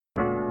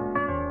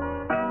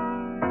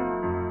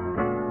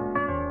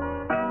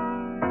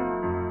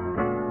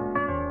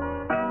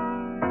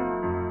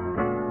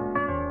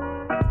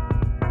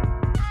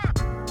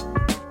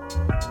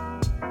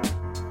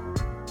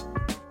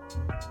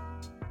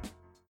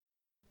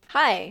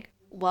Hi,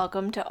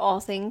 welcome to All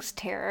Things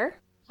Terror.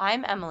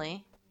 I'm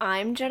Emily,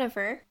 I'm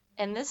Jennifer.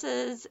 and this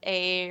is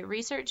a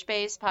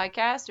research-based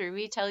podcast where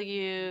we tell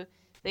you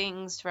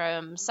things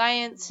from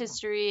science,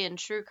 history, and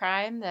true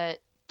crime that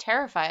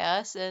terrify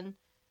us and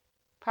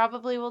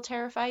probably will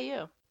terrify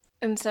you.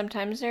 And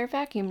sometimes there are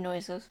vacuum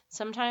noises.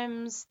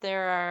 Sometimes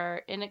there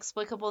are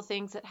inexplicable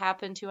things that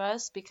happen to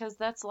us because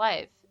that's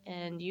life,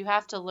 and you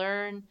have to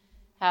learn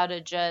how to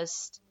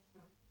just,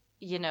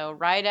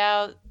 ride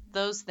out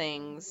those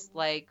things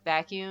like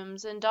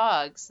vacuums and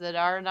dogs that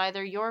are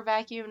neither your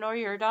vacuum nor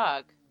your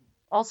dog.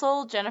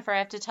 Also, Jennifer, I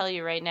have to tell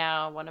you right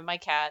now, one of my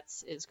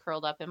cats is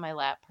curled up in my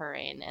lap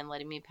purring and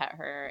letting me pet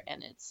her,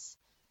 and it's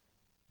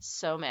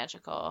so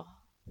magical.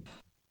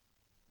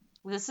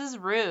 This is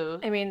Rue,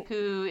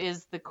 who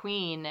is the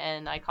queen,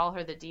 and I call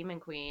her the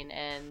demon queen,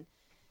 and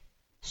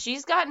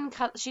she's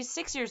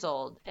 6 years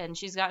old, and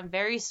she's gotten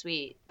very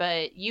sweet,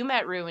 but you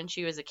met Rue when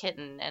she was a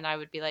kitten, and I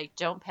would be like,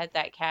 don't pet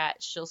that cat,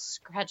 she'll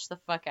scratch the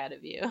fuck out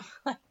of you.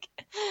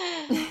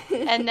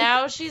 And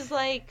now she's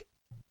like,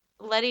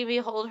 letting me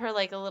hold her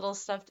like a little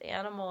stuffed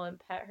animal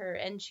and pet her,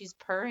 and she's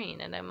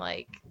purring, and I'm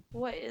like,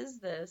 what is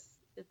this?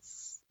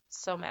 It's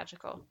so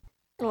magical.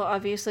 Well,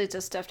 obviously it's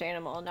a stuffed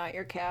animal, not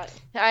your cat.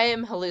 I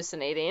am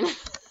hallucinating.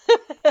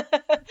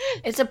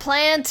 It's a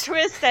plant!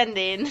 Twist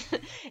ending.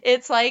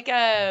 It's like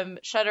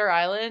Shutter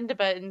Island,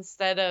 but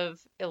instead of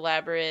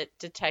elaborate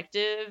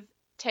detective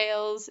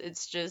tales,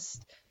 it's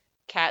just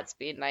cats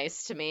being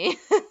nice to me.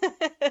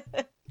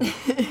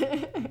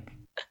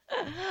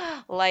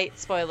 Light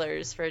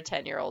spoilers for a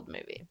 10-year-old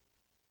movie.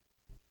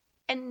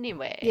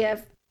 Anyway. Yeah,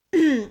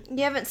 if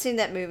you haven't seen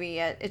that movie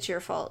yet, it's your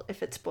fault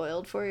if it's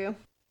spoiled for you.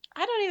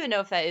 I don't even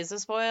know if that is a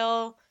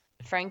spoil,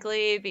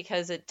 frankly,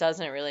 because it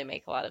doesn't really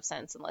make a lot of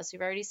sense unless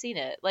you've already seen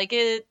it. Like,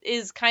 it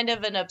is kind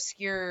of an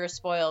obscure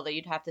spoil that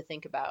you'd have to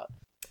think about.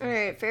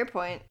 Alright, fair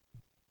point.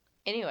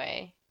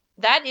 Anyway,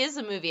 that is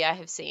a movie I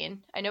have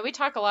seen. I know we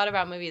talk a lot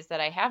about movies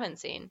that I haven't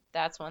seen.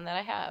 That's one that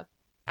I have.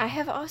 I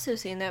have also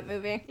seen that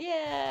movie.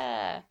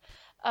 Yeah.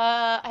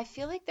 I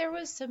feel like there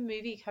was some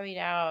movie coming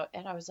out,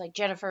 and I was like,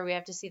 Jennifer, we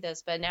have to see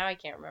this, but now I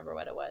can't remember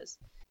what it was.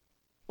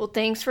 Well,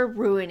 thanks for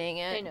ruining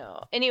it. I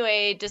know.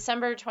 Anyway,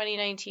 December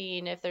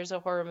 2019, if there's a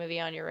horror movie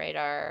on your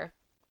radar,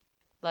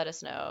 let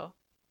us know.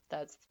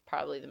 That's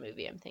probably the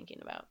movie I'm thinking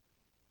about.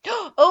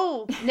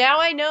 Oh, now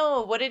I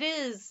know what it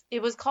is.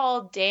 It was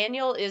called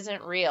Daniel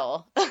Isn't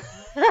Real.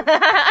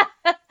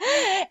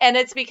 And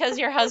it's because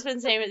your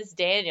husband's name is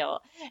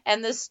Daniel.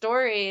 And the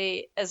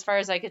story, as far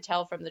as I could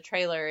tell from the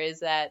trailer,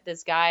 is that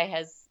this guy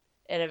has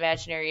an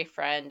imaginary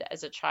friend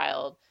as a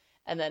child,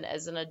 and then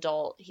as an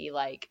adult, he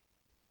like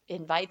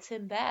invites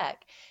him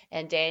back,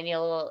 and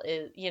Daniel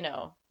is,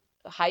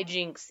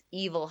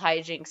 evil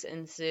hijinks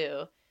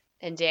ensue,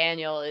 and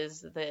Daniel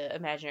is the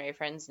imaginary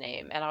friend's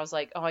name. And I was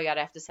like, oh my god,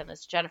 I have to send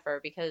this to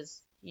Jennifer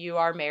because you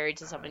are married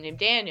to someone named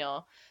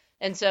Daniel,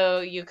 and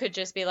so you could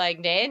just be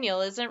like, Daniel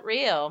isn't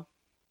real.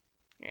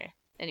 Yeah.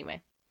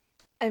 Anyway,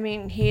 I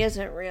mean, he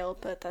isn't real,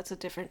 but that's a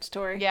different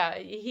story. Yeah,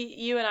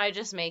 you and I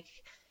just make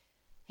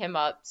him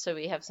up so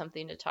we have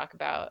something to talk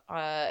about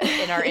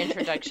in our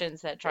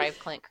introductions that drive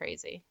Clint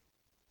crazy.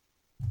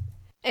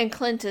 And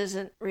Clint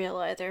isn't real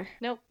either.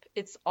 Nope,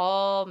 it's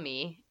all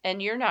me.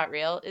 And you're not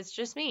real, it's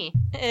just me.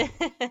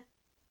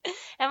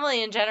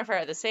 Emily and Jennifer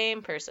are the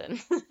same person.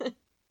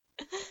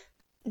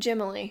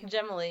 Gemily.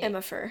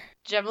 Hemifer.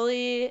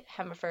 Gemily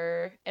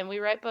Hemifer. And we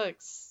write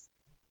books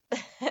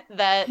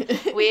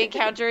that we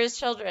encounter as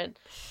children.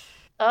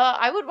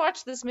 I would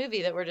watch this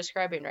movie that we're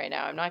describing right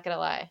now, I'm not gonna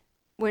lie.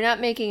 We're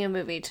not making a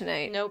movie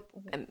tonight. Nope.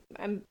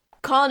 I'm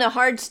calling a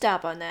hard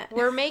stop on that.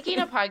 We're making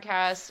a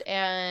podcast,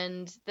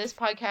 and this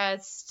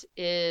podcast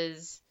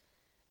is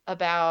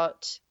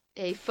about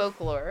a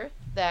folklore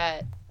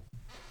that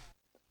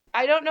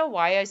I don't know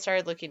why I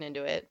started looking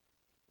into it,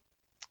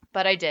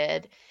 but I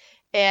did.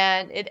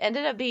 And it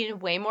ended up being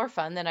way more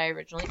fun than I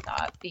originally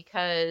thought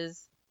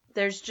because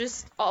there's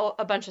just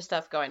a bunch of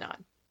stuff going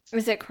on.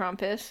 Is it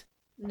Krampus?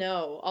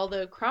 No,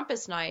 although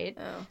Krampus night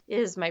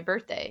is my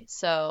birthday,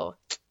 so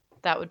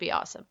that would be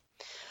awesome.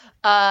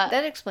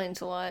 That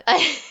explains a lot.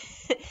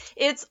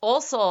 It's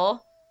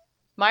also,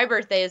 my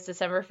birthday is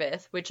December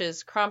 5th, which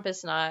is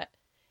Krampus night,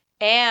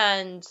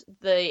 and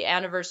the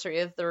anniversary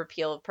of the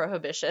repeal of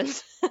Prohibition.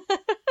 So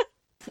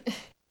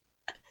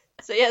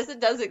yes,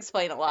 it does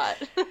explain a lot.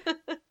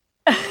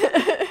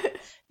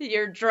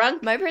 You're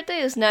drunk. My birthday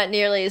is not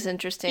nearly as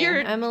interesting.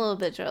 I'm a little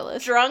bit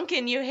jealous. Drunk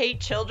and you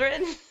hate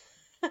children?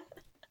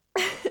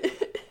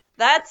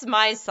 That's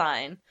my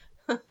sign.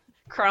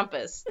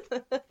 Krampus.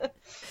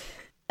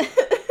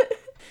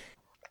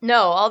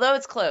 No, although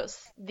it's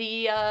close.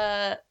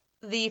 The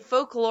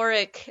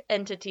folkloric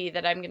entity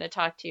that I'm going to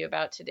talk to you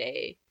about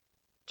today,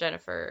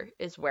 Jennifer,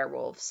 is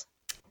werewolves.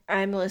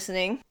 I'm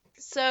listening.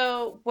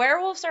 So,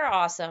 werewolves are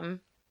awesome.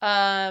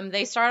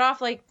 They start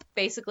off like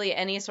basically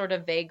any sort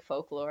of vague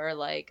folklore,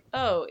 like,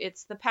 oh,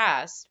 it's the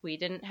past. We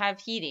didn't have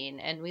heating,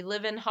 and we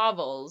live in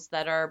hovels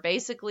that are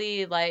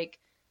basically like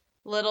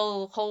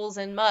little holes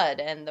in mud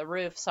and the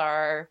roofs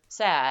are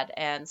sad.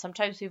 And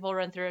sometimes people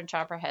run through and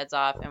chop our heads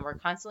off, and we're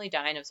constantly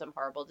dying of some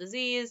horrible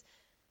disease.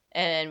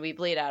 And we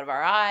bleed out of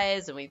our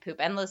eyes and we poop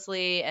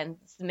endlessly. And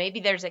maybe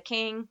there's a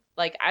king.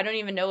 Like, I don't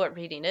even know what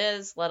reading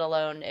is, let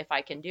alone if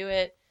I can do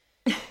it.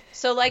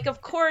 So, like,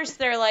 of course,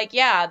 they're like,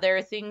 yeah, there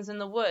are things in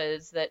the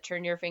woods that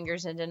turn your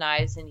fingers into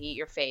knives and eat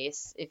your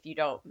face if you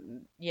don't,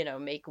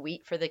 make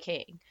wheat for the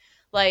king.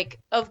 Like,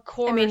 of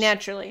course. I mean,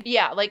 naturally.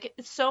 Yeah, like,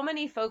 so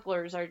many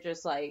folklores are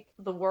just like,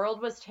 the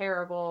world was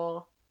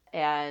terrible,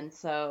 and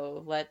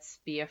so let's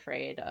be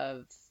afraid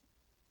of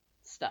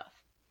stuff.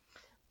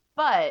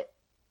 But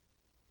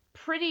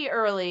pretty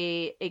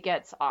early, it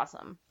gets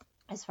awesome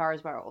as far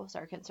as werewolves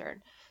are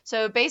concerned.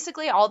 So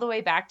basically, all the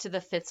way back to the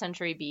 5th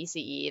century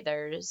BCE,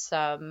 there's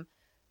some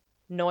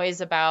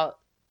noise about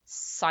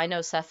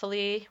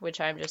cynocephaly, which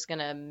I'm just going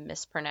to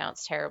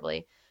mispronounce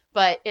terribly.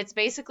 But it's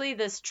basically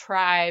this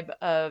tribe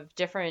of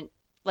different,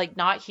 like,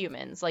 not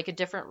humans, like a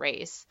different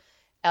race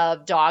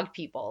of dog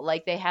people.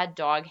 Like, they had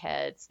dog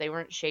heads. They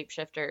weren't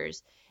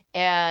shapeshifters.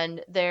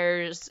 And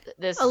there's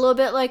this... A little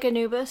bit like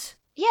Anubis?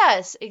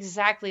 Yes,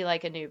 exactly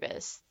like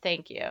Anubis.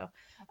 Thank you.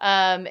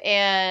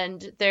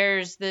 And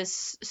there's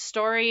this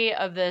story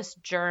of this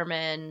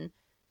German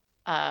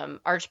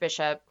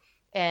archbishop,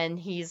 and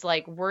he's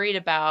like worried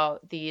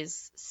about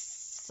these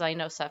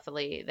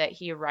cynocephaly that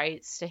he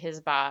writes to his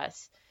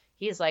boss.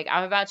 He's like,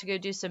 I'm about to go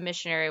do some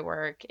missionary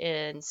work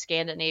in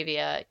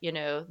Scandinavia,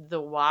 the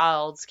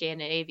wild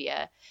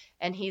Scandinavia.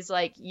 And he's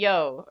like,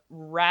 yo,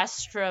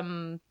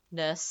 Rastramnus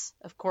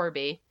of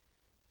Corby.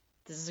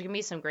 This is going to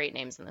be some great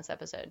names in this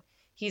episode.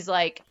 He's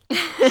like,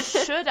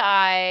 should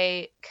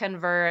I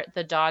convert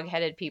the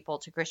dog-headed people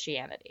to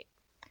Christianity?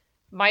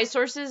 My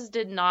sources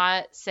did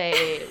not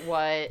say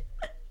what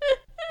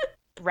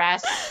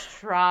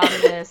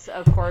Rastramnus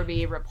of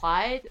Corby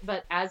replied,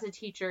 but as a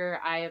teacher,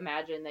 I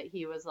imagine that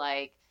he was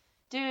like,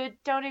 dude,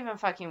 don't even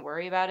fucking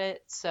worry about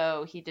it.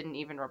 So he didn't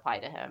even reply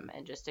to him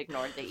and just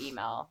ignored the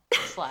email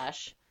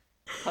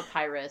 /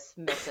 papyrus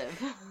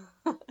missive.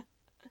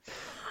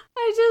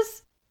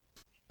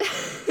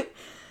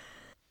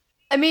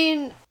 I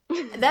mean,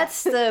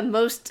 that's the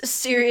most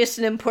serious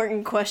and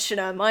important question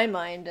on my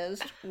mind,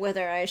 is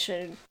whether I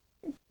should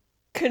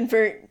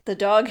convert the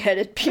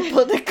dog-headed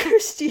people to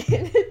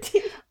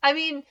Christianity. I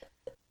mean,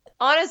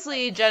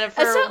 honestly,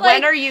 Jennifer,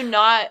 when are you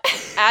not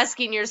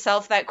asking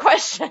yourself that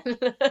question? I mean,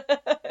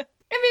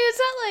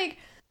 it's not like,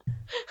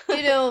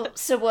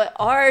 so what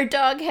are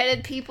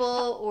dog-headed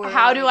people? Or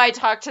how do I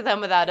talk to them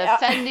without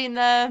offending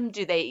them?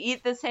 Do they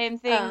eat the same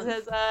things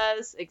as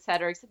us? Et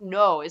cetera, et cetera.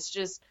 No, it's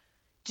just...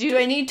 Do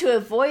I need to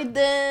avoid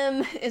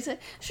them? Should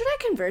I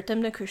convert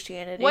them to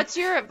Christianity? What's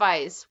your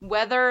advice?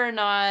 Whether or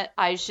not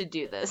I should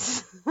do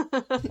this?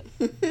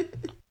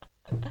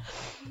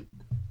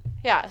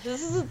 Yeah,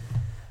 this is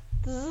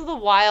the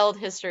wild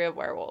history of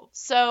werewolves.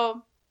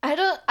 So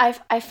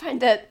I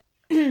find that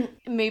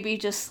maybe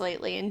just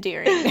slightly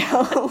endearing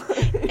now.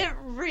 It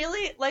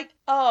really,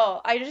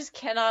 I just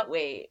cannot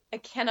wait. I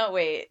cannot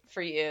wait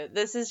for you.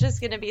 This is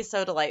just going to be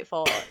so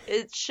delightful.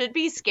 It should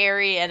be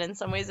scary, and in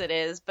some ways it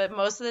is, but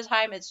most of the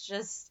time it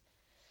is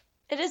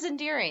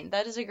endearing.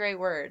 That is a great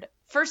word.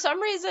 For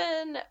some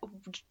reason,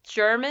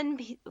 German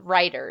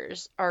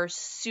writers are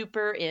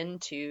super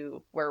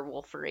into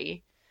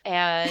werewolfery,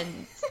 and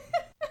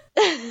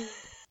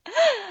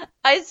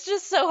it's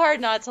just so hard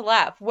not to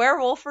laugh.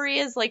 Werewolfery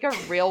is like a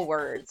real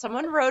word.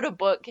 Someone wrote a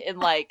book in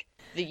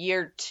the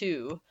year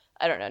 2.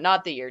 I don't know,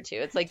 not the year 2.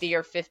 It's like the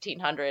year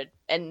 1500,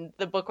 and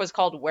the book was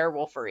called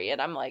Werewolfery,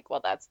 and I'm like, well,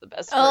 that's the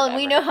best word ever.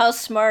 We know how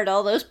smart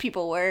all those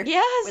people were.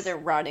 Yes. With their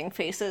rotting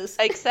faces.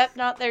 Except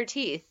not their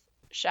teeth.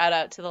 Shout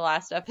out to the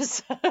last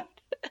episode.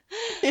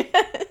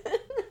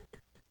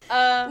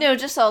 No,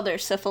 just all their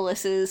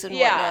syphilises and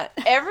whatnot.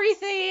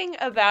 Everything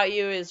about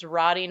you is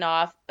rotting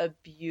off a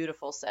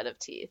beautiful set of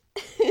teeth.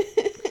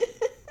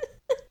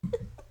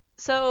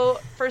 So,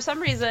 for some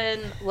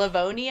reason,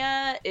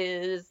 Livonia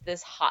is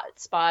this hot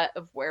spot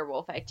of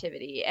werewolf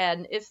activity.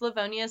 And if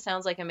Livonia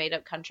sounds like a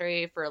made-up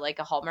country for,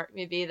 a Hallmark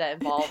movie that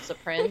involves a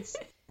prince,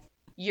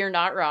 you're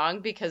not wrong,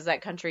 because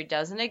that country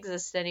doesn't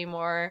exist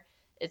anymore.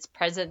 It's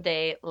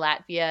present-day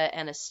Latvia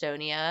and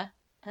Estonia.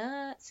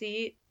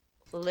 See?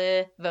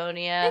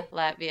 Livonia,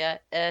 Latvia,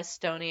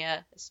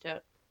 Estonia.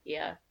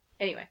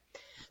 Anyway.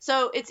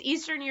 So, it's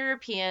Eastern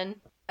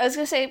European. I was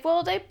gonna say,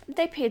 well,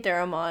 they paid their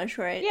homage,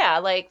 right? Yeah,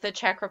 like the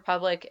Czech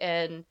Republic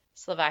and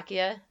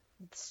Slovakia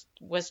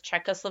was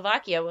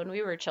Czechoslovakia when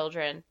we were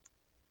children.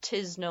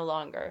 'Tis no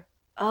longer.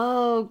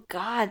 Oh,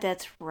 God,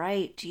 that's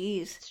right.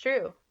 Jeez. It's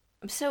true.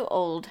 I'm so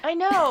old. I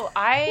know.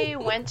 I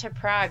went to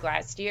Prague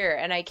last year,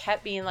 and I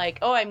kept being like,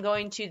 oh, I'm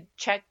going to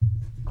Czech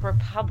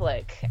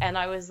Republic. And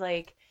I was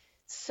like,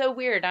 so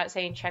weird not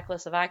saying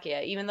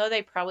Czechoslovakia, even though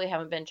they probably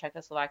haven't been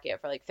Czechoslovakia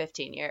for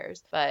 15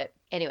 years. But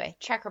anyway,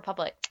 Czech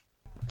Republic.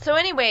 So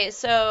anyway,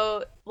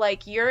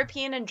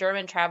 European and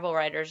German travel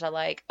writers are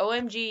like,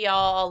 OMG,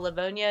 y'all,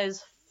 Livonia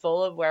is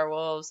full of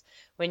werewolves.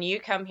 When you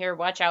come here,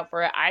 watch out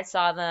for it. I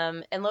saw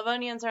them. And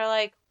Livonians are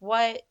like,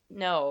 what?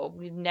 No,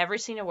 we've never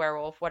seen a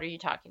werewolf. What are you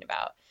talking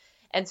about?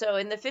 And so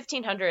in the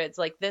 1500s,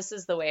 like, this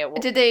is the way it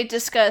works. Did they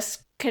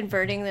discuss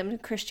converting them to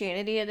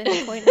Christianity at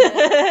any point in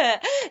time?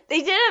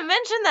 They didn't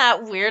mention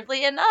that,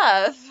 weirdly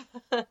enough.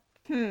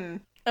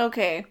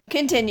 Okay,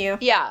 continue.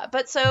 Yeah,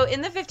 but so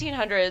in the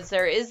 1500s,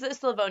 there is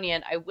this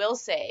Livonian, I will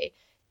say,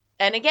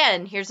 and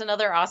again, here's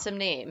another awesome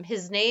name.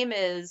 His name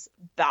is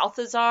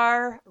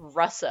Balthazar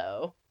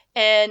Russo.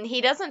 And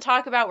he doesn't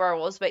talk about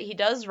werewolves, but he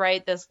does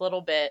write this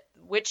little bit,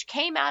 which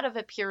came out of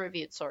a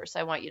peer-reviewed source,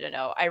 I want you to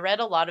know. I read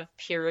a lot of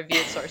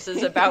peer-reviewed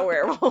sources about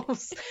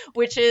werewolves,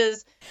 which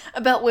is...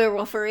 About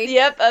werewolfery?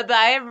 Yep,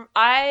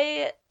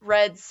 I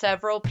read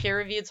several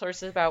peer-reviewed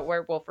sources about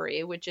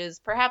werewolfery, which is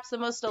perhaps the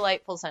most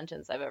delightful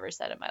sentence I've ever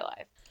said in my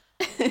life.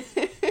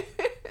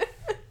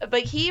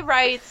 But he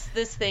writes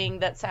this thing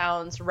that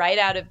sounds right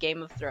out of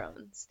Game of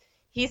Thrones.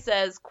 He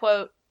says,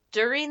 quote,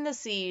 during the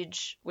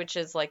siege, which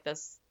is like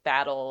this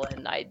battle,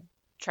 and I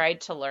tried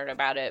to learn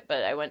about it,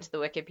 but I went to the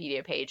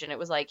Wikipedia page and it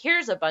was like,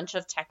 here's a bunch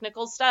of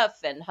technical stuff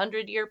and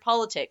 100-year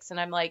politics, and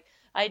I'm like,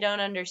 I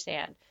don't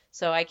understand,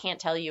 so I can't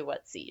tell you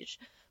what siege.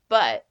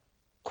 But,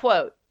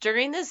 quote,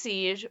 during the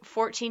siege,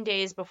 14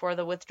 days before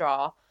the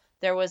withdrawal,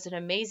 there was an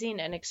amazing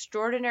and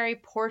extraordinary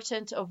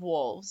portent of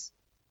wolves.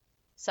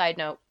 Side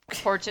note,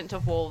 Portent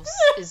of Wolves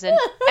is an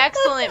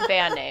excellent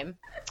band name.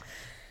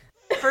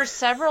 For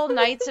several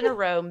nights in a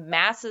row,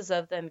 masses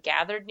of them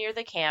gathered near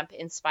the camp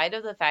in spite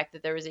of the fact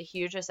that there was a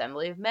huge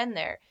assembly of men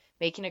there,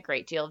 making a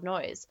great deal of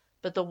noise.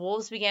 But the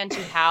wolves began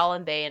to howl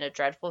and bay in a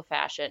dreadful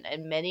fashion,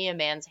 and many a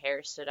man's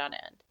hair stood on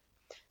end.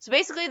 So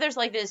basically there's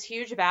like this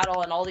huge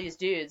battle and all these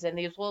dudes, and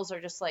these wolves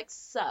are just like,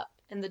 sup.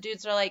 And the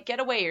dudes are like, get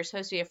away, you're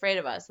supposed to be afraid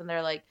of us. And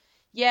they're like,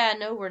 yeah,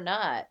 no, we're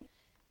not.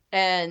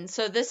 And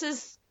so this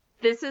is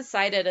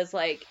cited as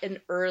like an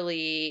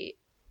early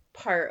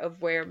part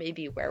of where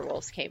maybe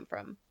werewolves came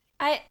from.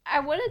 I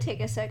want to take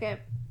a second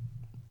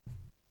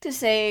to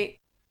say,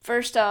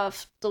 first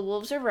off, the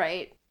wolves are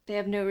right. They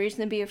have no reason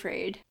to be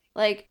afraid.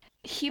 Like,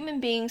 human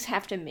beings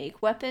have to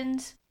make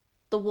weapons.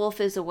 The wolf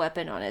is a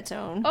weapon on its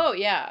own. Oh,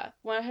 yeah.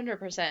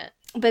 100%.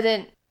 But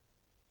then,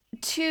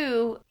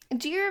 two,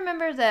 do you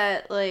remember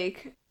that,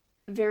 like,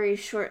 very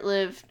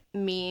short-lived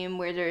meme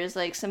where there is,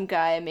 like, some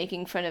guy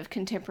making fun of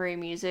contemporary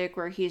music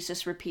where he's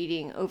just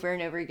repeating over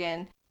and over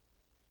again,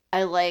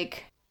 I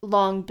like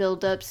long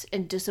build-ups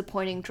and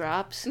disappointing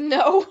drops?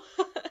 No.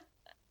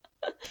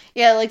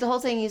 Yeah, like the whole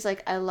thing, he's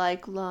like, I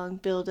like long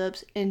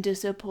build-ups and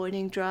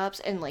disappointing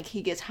drops, and like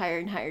he gets higher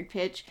and higher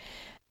pitch.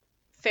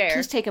 Fair.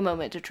 Just take a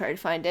moment to try to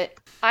find it.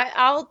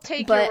 I'll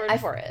take your word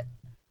for it.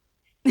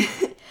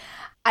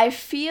 I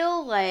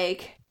feel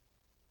like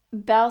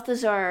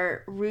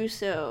Balthazar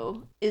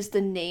Russo is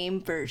the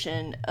name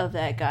version of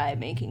that guy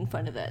making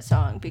fun of that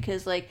song,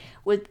 because like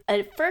with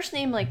a first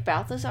name like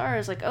Balthazar, I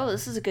was like, oh,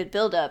 this is a good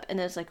build up, and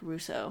then it's like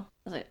Russo.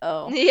 I was like,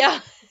 oh, yeah,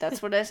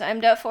 that's what I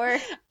signed up for.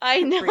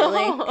 I know.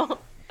 Really?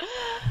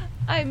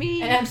 I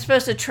mean, and I'm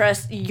supposed to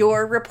trust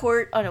your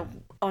report on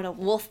a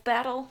wolf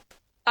battle?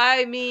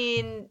 I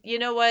mean, you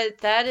know what?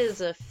 That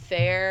is a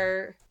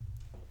fair,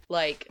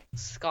 like,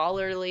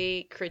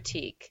 scholarly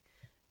critique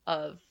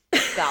of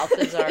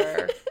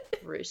Balthazar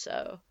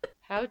Russo.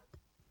 How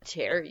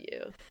dare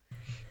you?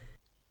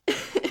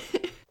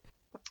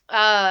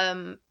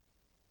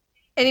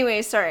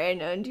 Anyway, sorry, I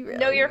know.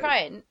 No, you're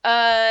fine.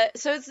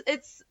 So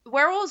it's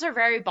werewolves are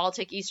very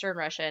Baltic Eastern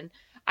Russian.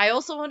 I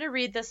also want to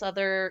read this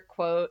other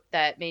quote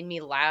that made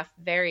me laugh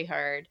very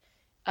hard.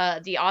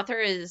 The author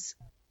is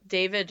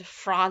David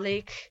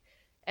Froelich,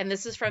 and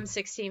this is from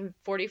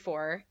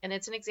 1644, and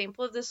it's an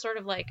example of this sort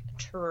of like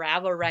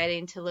travel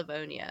writing to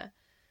Livonia.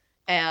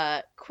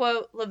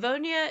 Quote,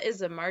 Livonia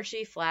is a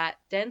marshy, flat,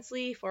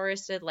 densely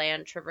forested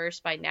land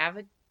traversed by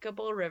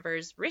navigable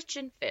rivers rich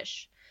in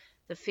fish.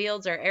 The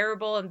fields are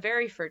arable and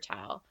very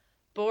fertile.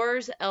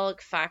 Boars,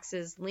 elk,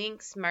 foxes,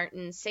 lynx,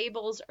 martens,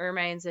 sables,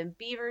 ermines, and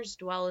beavers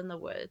dwell in the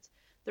woods.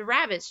 The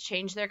rabbits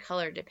change their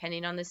color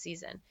depending on the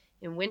season.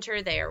 In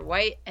winter, they are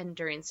white, and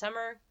during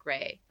summer,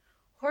 gray.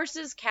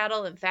 Horses,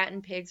 cattle, and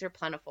fattened pigs are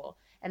plentiful,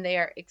 and they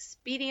are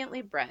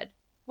expediently bred.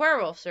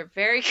 Werewolves are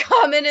very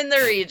common in the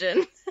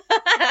region.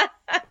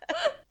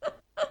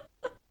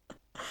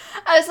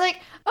 I was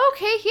like,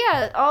 okay,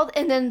 yeah,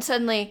 and then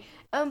suddenly,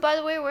 by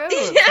the way,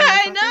 werewolves. Yeah,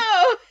 I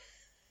know.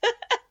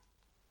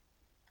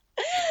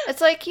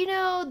 It's like,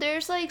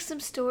 there's like some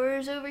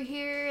stores over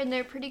here, and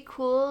they're pretty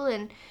cool,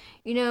 and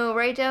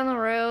right down the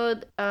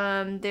road,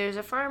 there's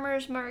a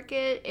farmer's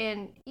market,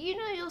 and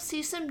you'll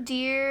see some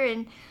deer,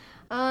 and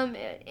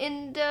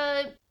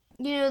the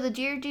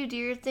deer do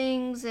deer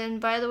things,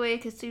 and by the way,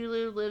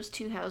 Cthulhu lives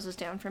 2 houses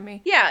down from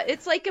me. Yeah,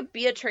 it's like a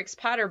Beatrix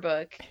Potter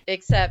book,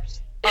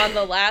 except on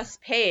the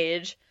last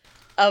page,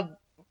 a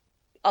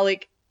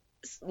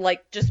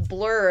just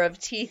blur of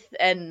teeth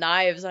and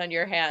knives on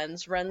your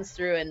hands runs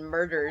through and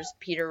murders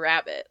Peter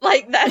Rabbit.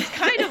 Like, that's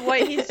kind of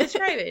what he's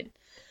describing.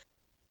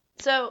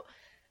 So,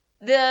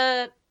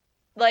 the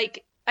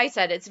I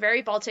said it's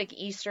very Baltic,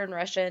 Eastern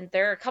Russian.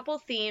 There are a couple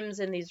themes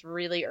in these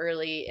really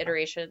early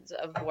iterations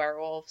of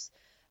werewolves.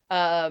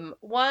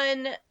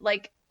 One,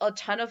 like a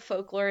ton of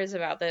folklore is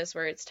about this,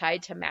 where it's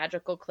tied to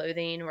magical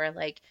clothing, where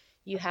like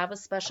you have a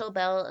special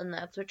belt and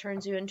that's what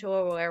turns you into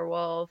a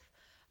werewolf.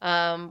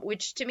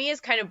 Which to me is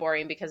kind of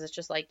boring because it's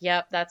just like,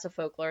 yep, that's a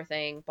folklore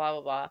thing, blah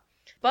blah blah.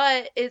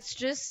 But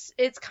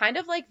it's kind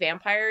of like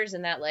vampires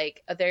in that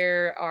like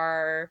there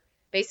are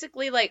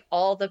basically like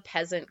all the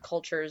peasant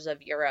cultures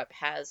of Europe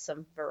has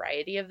some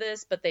variety of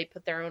this, but they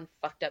put their own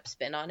fucked up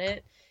spin on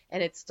it,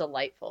 and it's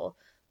delightful.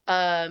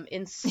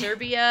 In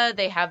Serbia,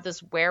 they have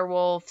this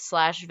werewolf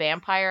slash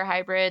vampire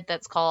hybrid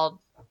that's called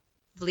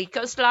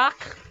Vlikoslak.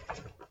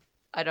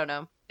 I don't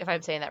know if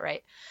I'm saying that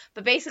right,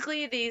 but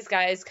basically these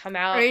guys come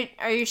out.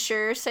 Are you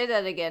sure? Say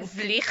that again.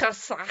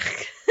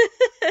 Vlikoslak.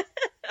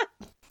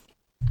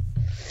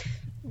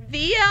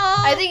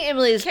 I think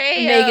Emily's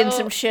making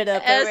some shit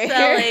up over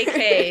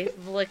here.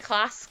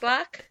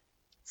 Vlikoslak.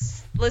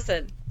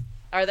 Listen,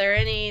 are there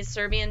any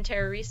Serbian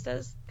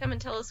terroristas? Come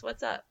and tell us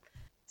what's up.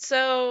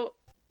 So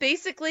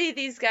basically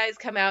these guys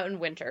come out in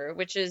winter,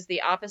 which is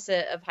the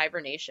opposite of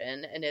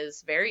hibernation and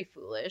is very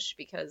foolish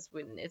because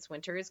when it's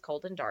winter, it's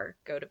cold and dark,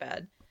 go to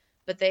bed.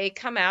 But they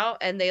come out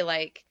and they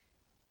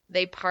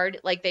party,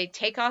 like they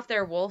take off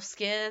their wolf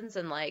skins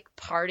and like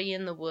party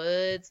in the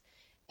woods.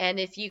 And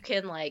if you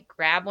can like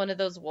grab one of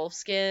those wolf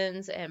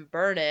skins and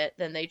burn it,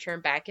 then they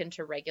turn back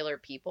into regular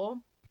people.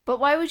 But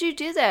why would you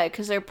do that?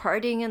 Because they're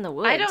partying in the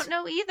woods. I don't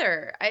know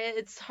either.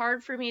 It's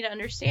hard for me to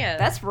understand.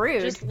 That's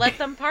rude. Just let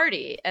them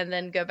party and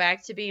then go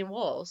back to being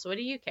wolves. What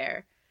do you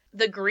care?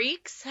 The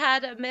Greeks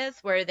had a myth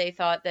where they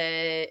thought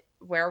that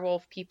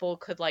werewolf people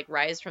could like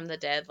rise from the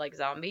dead like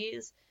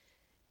zombies.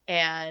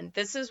 And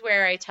this is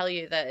where I tell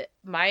you that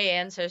my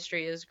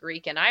ancestry is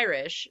Greek and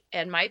Irish,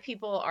 and my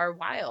people are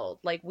wild.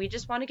 Like, we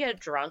just want to get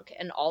drunk,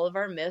 and all of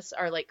our myths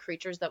are like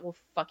creatures that will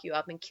fuck you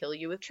up and kill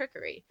you with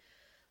trickery.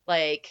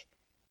 Like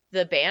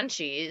the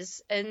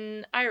banshees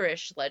and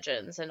Irish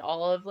legends and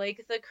all of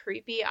like the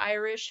creepy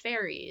Irish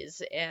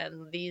fairies,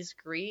 and these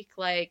Greek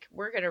like,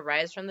 we're gonna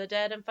rise from the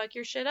dead and fuck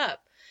your shit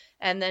up.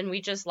 And then we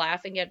just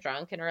laugh and get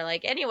drunk and we're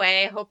like,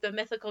 anyway, I hope the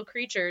mythical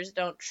creatures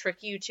don't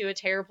trick you to a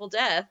terrible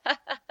death.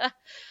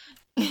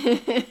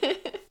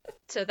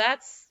 So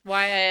that's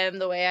why I am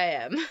the way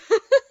I am.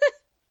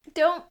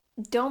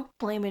 Don't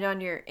blame it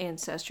on your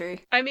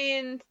ancestry. I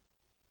mean,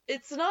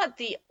 it's not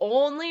the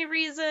only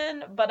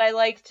reason, but I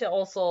like to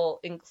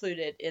also include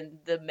it in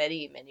the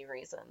many, many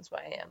reasons why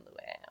I am the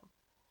way I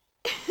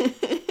am.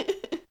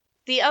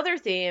 The other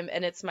theme,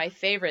 and it's my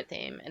favorite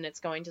theme, and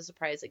it's going to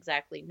surprise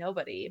exactly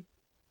nobody,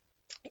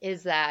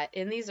 is that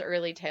in these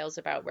early tales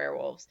about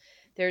werewolves,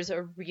 there's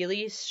a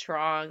really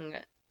strong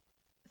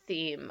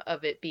theme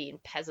of it being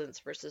peasants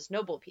versus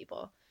noble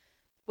people,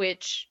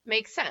 which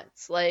makes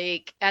sense.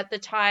 Like, at the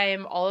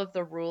time, all of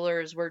the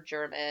rulers were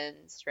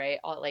Germans, right?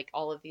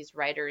 All of these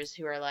writers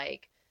who are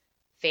like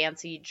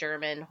fancy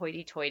German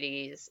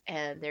hoity-toities,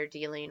 and they're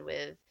dealing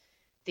with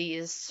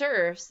these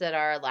serfs that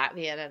are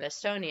Latvian and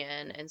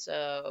Estonian, and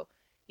so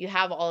you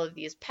have all of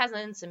these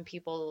peasants and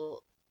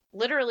people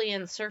literally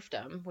in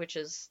serfdom, which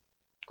is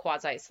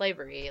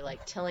quasi-slavery,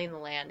 like tilling the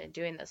land and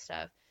doing this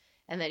stuff.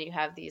 And then you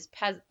have these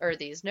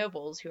these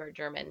nobles who are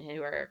German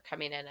who are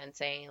coming in and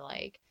saying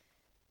like,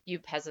 you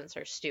peasants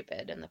are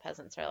stupid, and the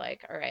peasants are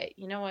like, all right,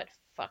 you know what,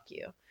 fuck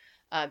you,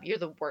 you're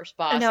the worst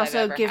boss and also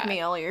I've ever give had.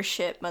 me all your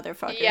shit,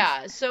 motherfuckers.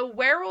 Yeah, so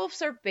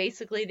werewolves are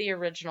basically the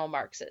original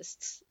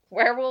Marxists.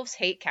 Werewolves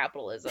hate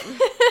capitalism.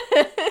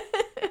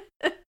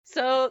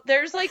 So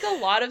there's like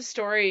a lot of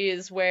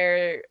stories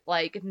where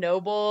like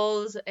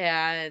nobles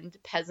and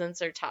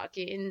peasants are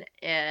talking,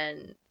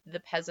 and the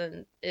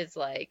peasant is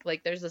like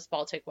there's this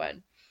Baltic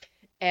one,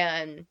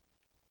 and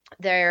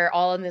they're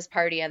all in this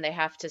party and they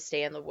have to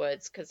stay in the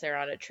woods because they're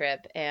on a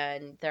trip,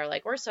 and they're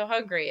like, we're so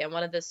hungry, and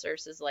one of the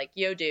serfs is like,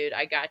 yo dude,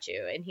 I got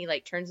you, and he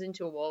like turns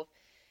into a wolf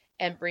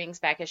and brings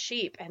back a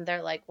sheep, and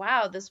they're like,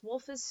 wow, this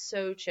wolf is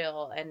so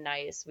chill and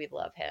nice, we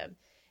love him.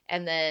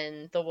 And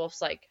then the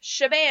wolf's like,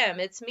 shabam,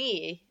 it's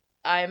me,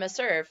 I'm a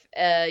serf,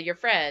 your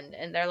friend.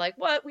 And they're like,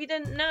 what? We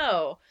didn't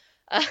know.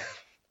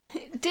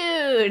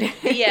 Dude.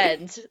 The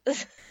end.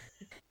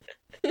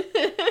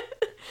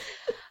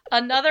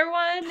 Another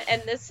one,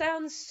 and this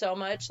sounds so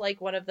much like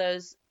one of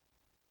those,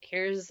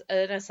 here's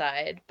an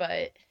aside,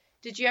 but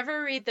did you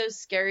ever read those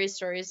Scary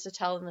Stories to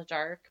Tell in the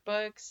Dark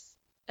books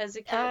as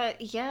a kid?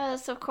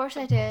 Yes, of course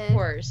I did. Of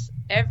course.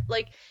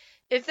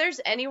 If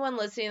there's anyone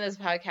listening to this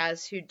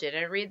podcast who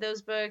didn't read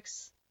those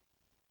books,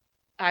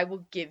 I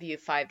will give you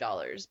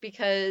 $5,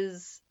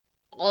 because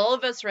all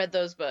of us read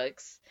those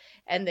books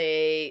and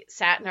they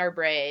sat in our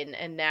brain,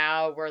 and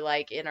now we're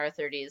like in our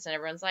 30s and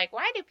everyone's like,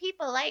 why do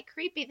people like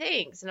creepy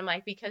things? And I'm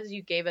like, because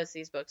you gave us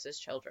these books as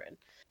children,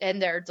 and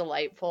they're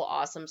delightful,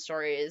 awesome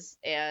stories.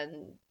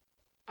 And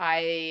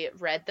I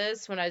read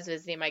this when I was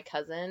visiting my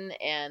cousin,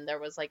 and there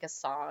was like a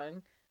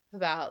song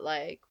about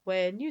like,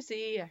 when you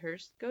see a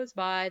hearse goes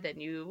by, then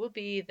you will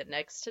be the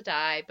next to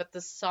die. But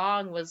the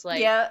song was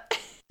like,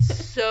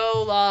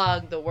 so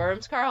long, the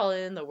worms crawl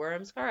in, the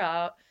worms crawl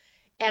out.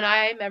 And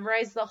I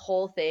memorized the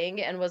whole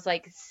thing and was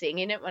like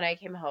singing it when I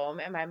came home.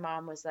 And my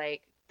mom was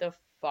like, the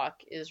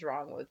fuck is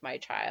wrong with my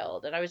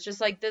child? And I was just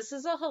like, this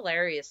is a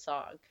hilarious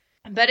song.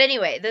 But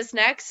anyway, this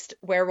next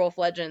werewolf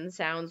legend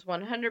sounds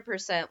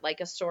 100% like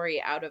a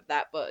story out of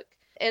that book.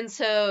 And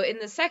so in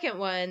the second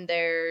one,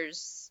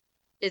 it's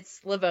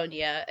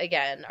Livonia,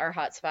 again, our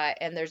hotspot.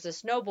 And there's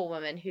this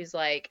noblewoman who's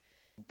like,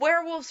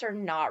 werewolves are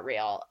not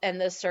real.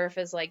 And the serf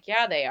is like,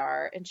 yeah, they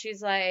are. And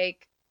she's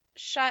like,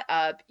 shut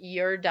up,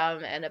 you're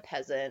dumb and a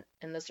peasant.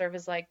 And the serf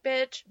is like,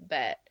 bitch,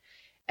 bet.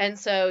 And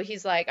so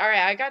he's like, all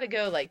right, I gotta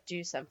go like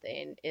do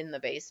something in the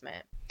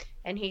basement.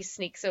 And he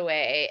sneaks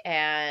away,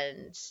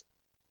 and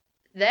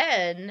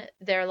then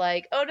they're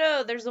like, oh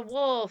no, there's a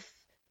wolf,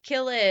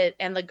 kill it.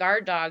 And the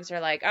guard dogs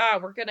are like,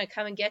 we're gonna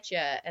come and get you.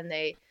 And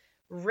they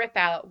rip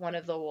out one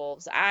of the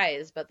wolf's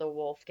eyes, but the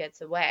wolf gets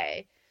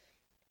away.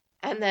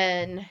 And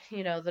then,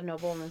 the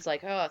noblewoman's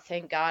like, oh,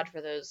 thank God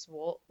for those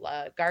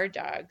guard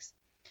dogs.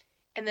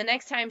 And the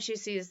next time she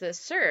sees this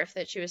serf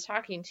that she was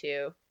talking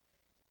to,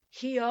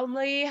 he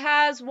only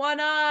has one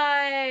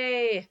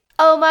eye.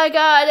 Oh my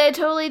God, I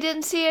totally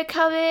didn't see it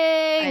coming.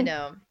 I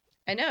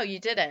know, you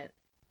didn't.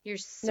 You're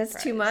surprised.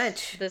 That's too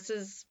much. This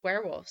is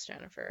werewolves,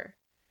 Jennifer.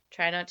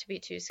 Try not to be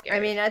too scared. I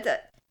mean, I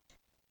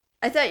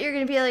thought you were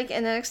going to be like,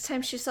 and the next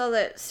time she saw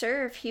that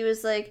serf, he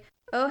was like,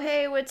 oh,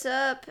 hey, what's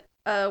up?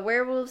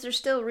 Werewolves are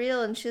still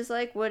real. And she's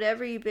like,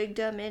 whatever, you big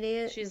dumb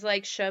idiot. She's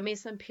like, show me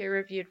some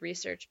peer-reviewed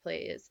research,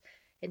 please.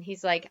 And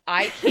he's like,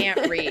 I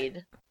can't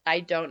read.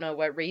 I don't know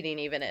what reading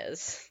even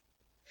is.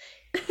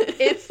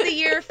 It's the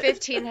year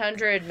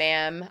 1500,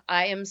 ma'am.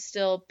 I am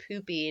still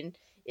pooping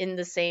in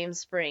the same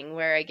spring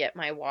where I get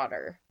my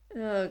water.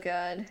 Oh,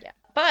 God. Yeah.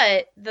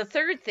 But the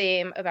third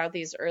theme about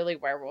these early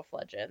werewolf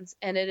legends,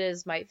 and it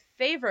is my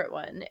favorite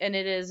one, and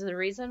it is the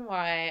reason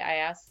why I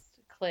asked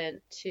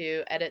Clint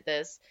to edit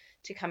this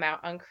to come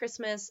out on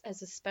Christmas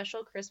as a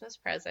special Christmas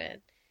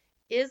present,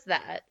 is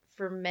that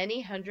for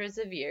many hundreds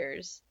of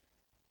years,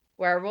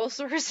 werewolves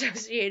were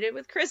associated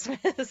with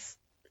Christmas.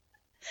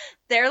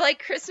 They're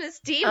like Christmas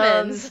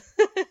demons.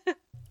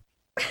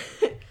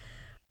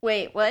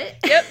 Wait, what?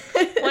 Yep,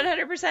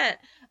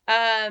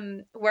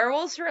 100%.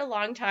 Werewolves for a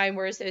long time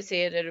were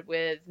associated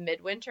with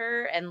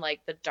midwinter and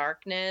like the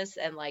darkness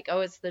and like, oh,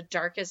 it's the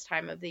darkest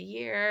time of the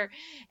year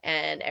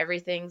and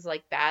everything's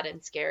like bad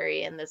and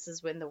scary, and this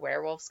is when the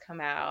werewolves come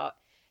out.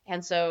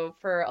 And so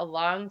for a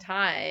long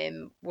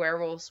time,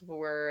 werewolves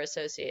were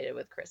associated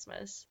with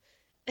Christmas.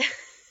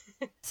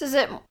 So is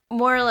it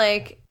more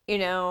like,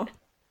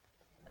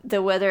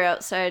 the weather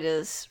outside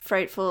is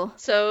frightful?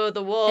 So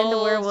the wolves and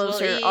the werewolves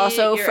will are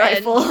also your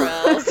frightful.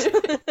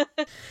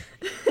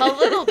 A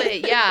little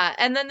bit, yeah.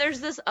 And then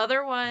there's this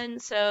other one.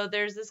 So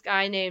there's this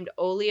guy named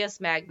Olaus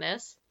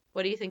Magnus.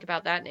 What do you think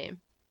about that name?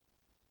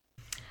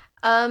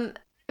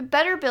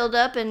 Better build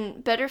up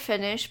and better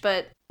finish,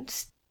 but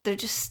there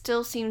just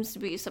still seems to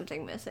be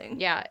something missing.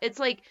 Yeah, it's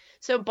like,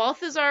 so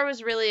Balthazar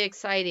was really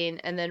exciting,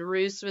 and then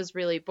Rus was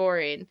really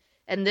boring,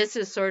 and this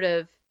is sort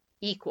of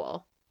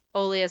equal.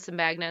 Olaus and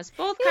Magnus,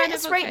 both kind of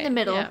it's right in the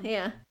middle.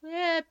 Yeah,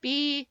 a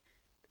B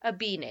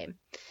name.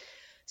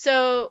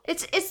 So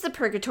it's the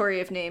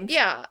purgatory of names.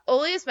 Yeah,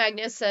 Olaus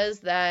Magnus says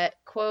that,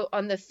 quote,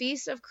 on the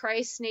feast of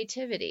Christ's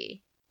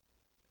nativity,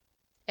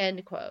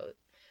 end quote,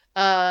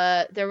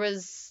 there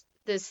was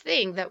this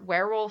thing that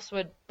werewolves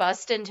would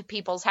bust into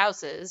people's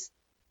houses,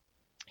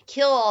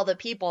 kill all the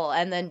people,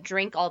 and then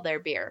drink all their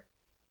beer.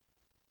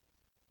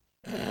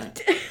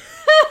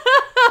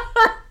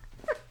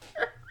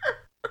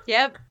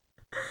 Yep.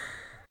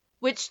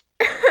 Which,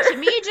 to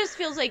me, just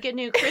feels like a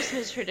new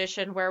Christmas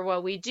tradition where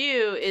what we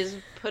do is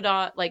put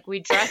on, like,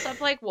 we dress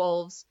up like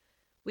wolves,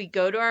 we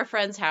go to our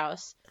friend's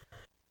house,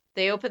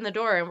 they open the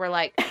door, and we're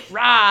like,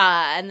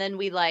 rah! And then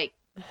we, like,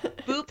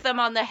 boop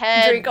them on the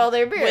head drink all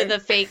their beer with a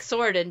fake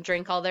sword and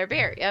drink all their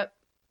beer. Yep.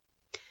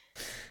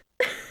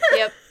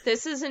 Yep.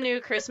 This is a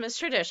new Christmas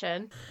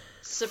tradition.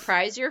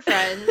 Surprise your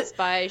friends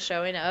by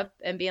showing up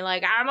and being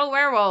like, I'm a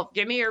werewolf,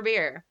 give me your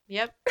beer.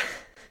 Yep.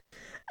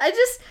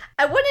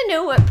 I want to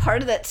know what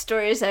part of that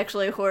story is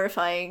actually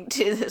horrifying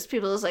to those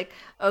people. Is like,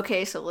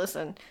 okay, so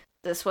listen,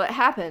 this is what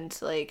happened.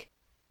 Like,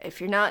 if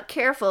you're not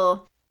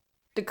careful,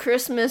 the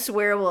Christmas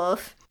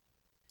werewolf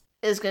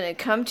is gonna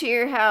come to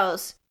your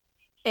house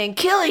and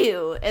kill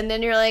you. And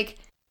then you're like,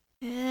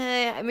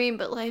 I mean,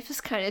 but life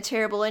is kind of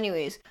terrible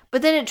anyways.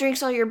 But then it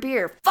drinks all your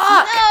beer.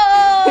 Fuck!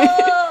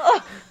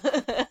 No!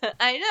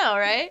 I know,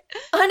 right?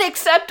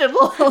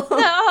 Unacceptable.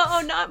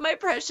 No, not my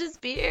precious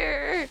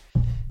beer.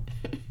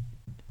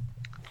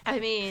 I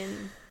mean,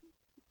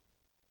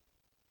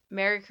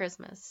 Merry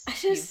Christmas,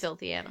 you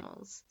filthy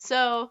animals.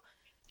 So,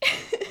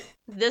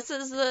 this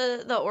is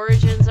the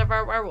origins of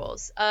our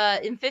werewolves.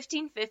 In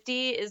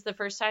 1550 is the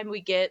first time we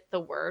get the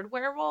word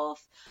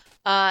werewolf.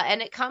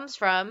 And it comes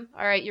from,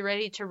 all right, you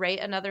ready to rate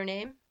another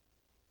name?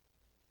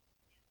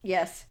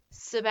 Yes.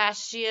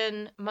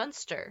 Sebastian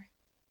Munster.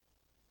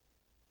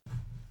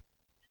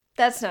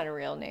 That's not a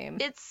real name.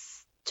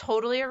 It's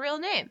totally a real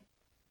name.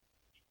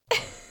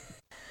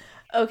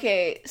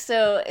 Okay,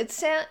 so it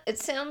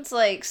sounds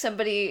like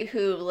somebody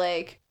who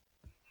like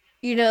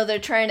they're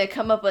trying to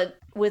come up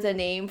with a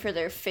name for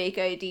their fake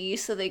ID,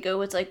 so they go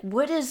with like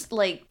what is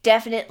like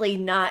definitely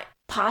not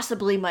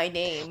possibly my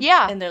name.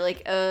 Yeah. And they're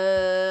like,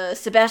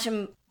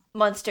 Sebastian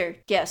Munster.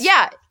 Yes.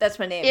 Yeah. That's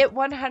my name. It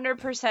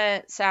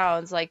 100%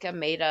 sounds like a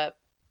made up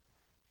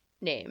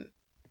name.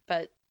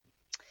 But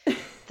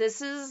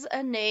this is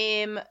a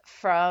name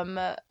from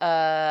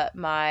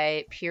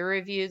my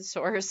peer-reviewed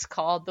source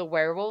called The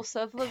Werewolves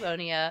of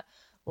Livonia,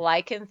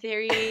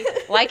 Lycanthropy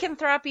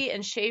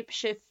and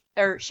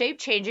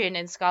Shape-Changing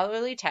in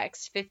Scholarly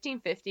Text,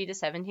 1550 to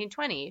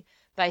 1720,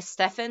 by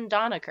Stefan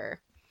Donaker,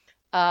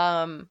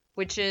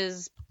 which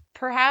is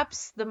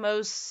perhaps the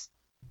most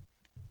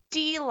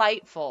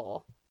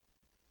delightful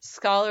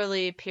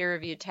scholarly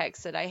peer-reviewed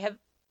text that I have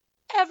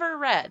ever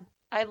read.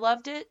 I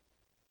loved it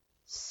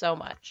so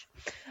much.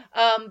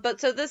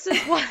 But so this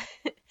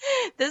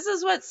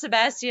is what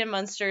Sebastian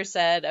Munster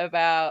said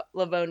about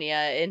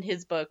Livonia in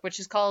his book, which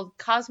is called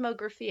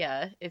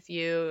Cosmographia. If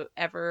you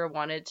ever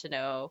wanted to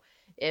know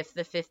if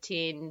the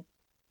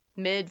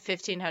mid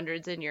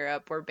 1500s in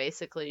Europe were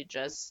basically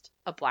just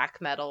a black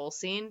metal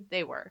scene,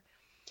 they were.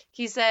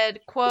 He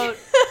said, quote,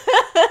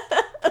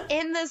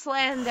 "In this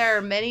land there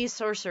are many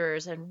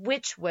sorcerers and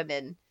witch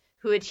women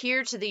who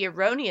adhere to the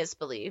erroneous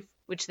belief,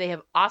 which they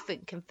have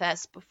often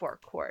confessed before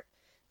court,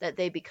 that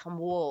they become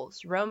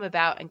wolves, roam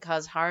about, and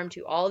cause harm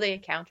to all they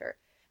encounter.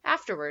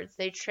 Afterwards,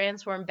 they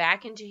transform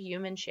back into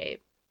human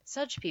shape.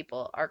 Such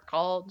people are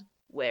called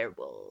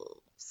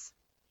werewolves."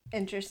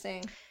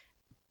 Interesting.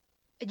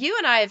 You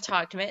and I have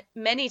talked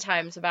many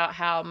times about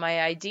how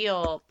my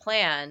ideal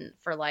plan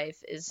for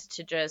life is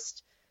to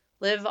just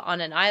live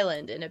on an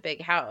island in a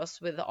big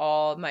house with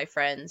all my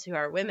friends who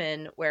are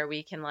women, where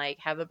we can like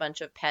have a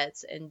bunch of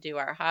pets and do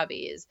our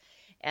hobbies,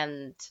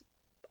 and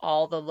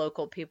all the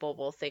local people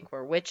will think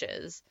we're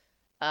witches.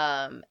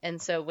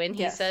 And so when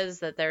he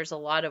says that there's a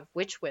lot of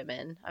witch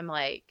women, I'm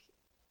like,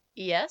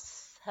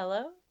 yes,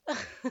 hello?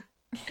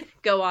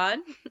 Go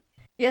on.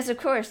 Yes, of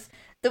course.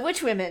 The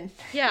witch women.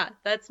 Yeah,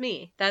 that's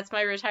me. That's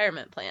my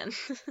retirement plan.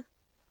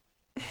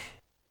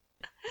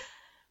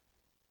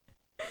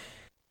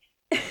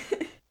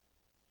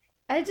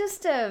 I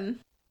just, I'm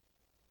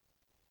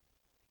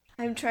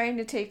trying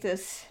to take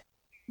this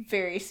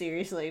very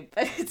seriously,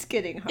 but it's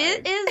getting hard.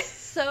 It is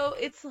so,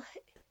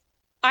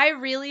 I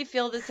really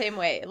feel the same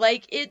way.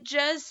 Like,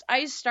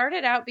 I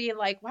started out being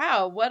like,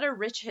 wow, what a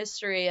rich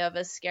history of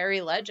a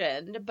scary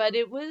legend, but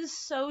it was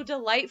so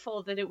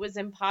delightful that it was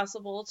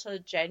impossible to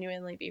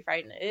genuinely be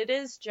frightened.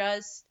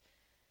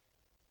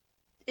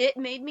 It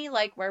made me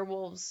like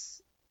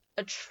werewolves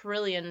a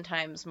trillion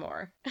times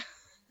more.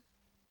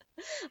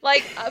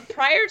 Like,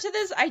 prior to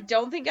this, I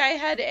don't think I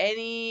had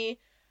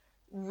any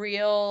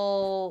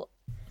real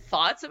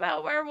thoughts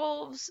about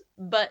werewolves,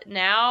 but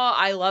now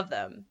I love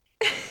them.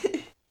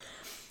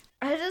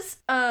 I just,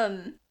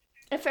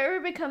 if I ever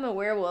become a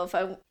werewolf,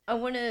 I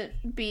want to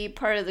be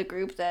part of the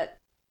group that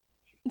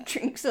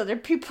drinks other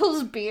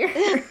people's beer.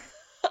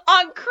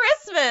 On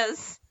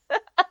Christmas!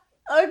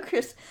 On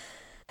Christmas.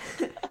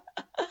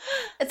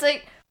 It's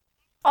like,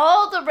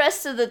 all the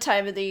rest of the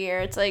time of the year,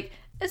 it's like,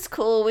 it's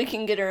cool, we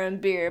can get our own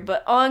beer,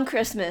 but on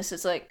Christmas,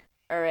 it's like,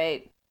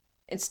 alright,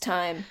 it's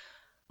time.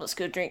 Let's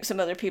go drink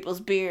some other people's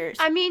beers.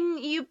 I mean,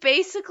 you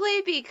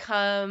basically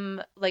become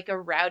like a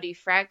rowdy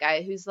frat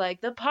guy who's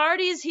like, the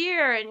party's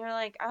here, and you're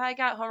like, I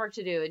got homework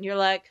to do, and you're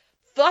like,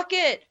 fuck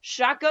it,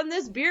 shotgun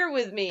this beer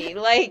with me,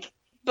 like,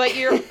 but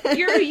you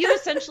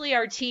essentially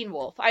are Teen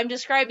Wolf. I'm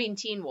describing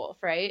Teen Wolf,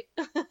 right?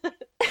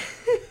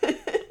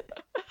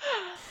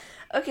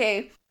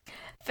 Okay,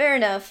 fair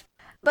enough.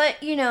 But,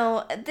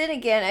 then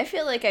again, I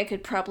feel like I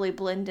could probably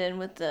blend in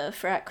with the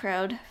frat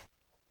crowd.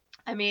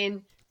 I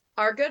mean,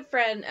 our good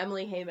friend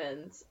Emily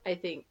Haymans, I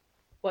think,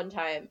 one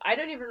time, I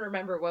don't even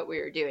remember what we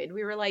were doing.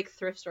 We were like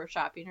thrift store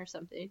shopping or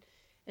something.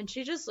 And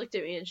she just looked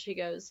at me and she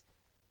goes,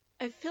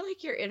 I feel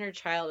like your inner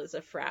child is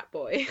a frat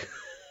boy.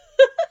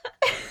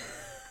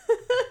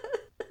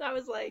 I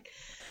was like,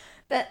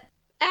 that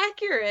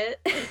accurate.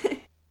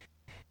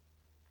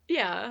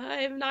 Yeah,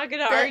 I'm not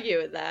going to argue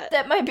with that.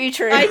 That might be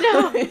true. I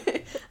know.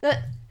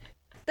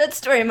 That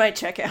story might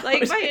check out.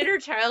 Like, my inner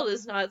child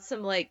is not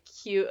some, like,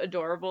 cute,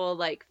 adorable,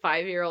 like,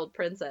 5-year-old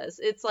princess.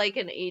 It's, like,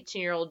 an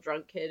 18-year-old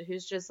drunk kid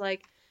who's just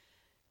like,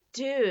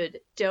 dude,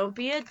 don't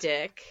be a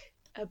dick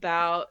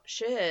about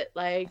shit.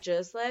 Like,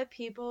 just let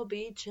people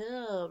be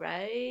chill,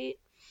 right?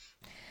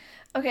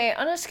 Okay,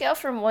 on a scale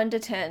from 1 to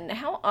 10,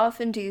 how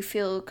often do you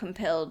feel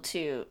compelled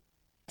to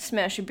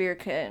smash a beer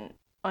can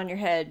on your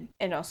head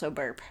and also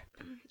burp?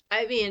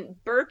 I mean,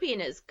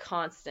 burping is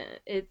constant.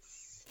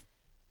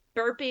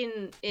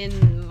 Burping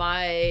in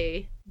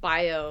my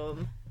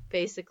biome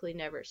basically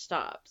never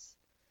stops.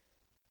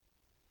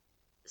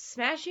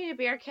 Smashing a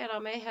beer can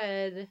on my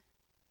head,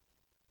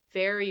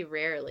 very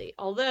rarely.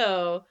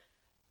 Although,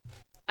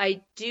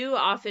 I do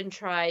often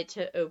try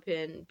to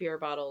open beer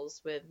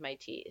bottles with my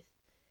teeth.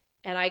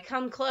 And I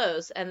come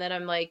close, and then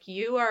I'm like,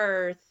 you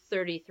are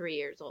 33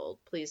 years old.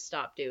 Please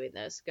stop doing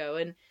this. Go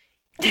and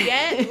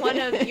get one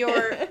of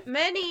your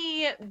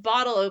many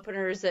bottle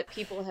openers that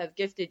people have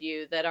gifted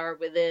you that are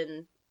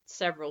within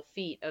several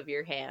feet of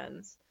your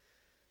hands.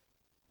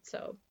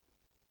 So,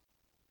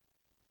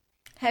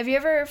 Have you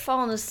ever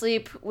fallen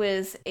asleep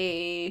with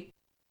a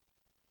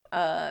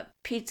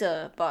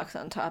pizza box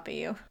on top of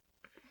you?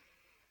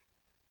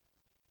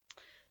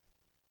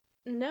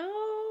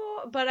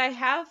 no, but I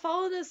have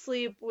fallen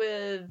asleep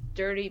with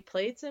dirty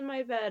plates in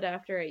my bed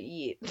after I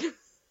eat.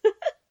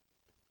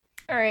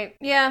 All right.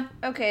 Yeah.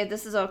 Okay.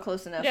 This is all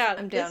close enough. Yeah,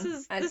 I'm down.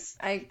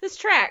 this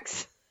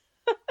tracks.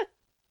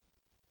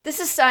 This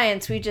is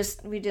science. We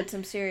did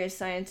some serious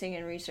sciencing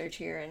and research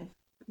here, and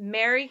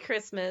Merry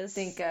Christmas.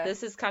 think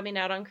This is coming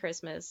out on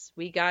Christmas.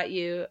 We got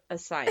you a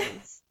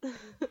science.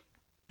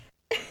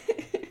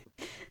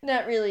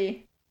 not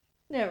really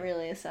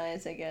a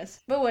science, I guess,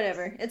 but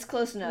whatever. It's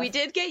close enough. We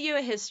did get you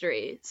a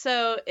history.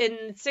 So in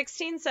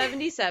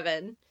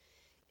 1677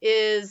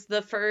 is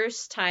the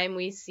first time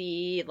we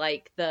see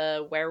like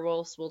the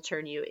werewolves will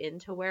turn you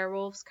into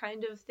werewolves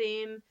kind of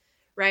theme,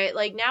 right?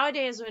 Like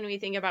nowadays when we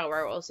think about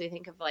werewolves, we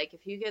think of like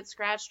if you get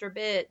scratched or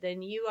bit,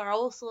 then you are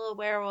also a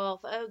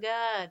werewolf. Oh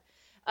God.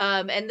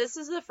 And this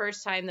is the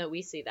first time that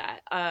we see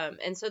that.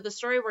 And so the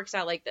story works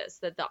out like this,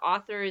 that the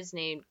author is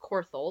named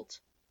Cortholt.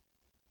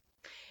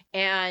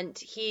 And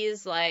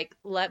he's like,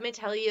 let me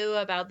tell you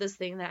about this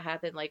thing that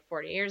happened like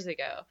 40 years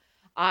ago.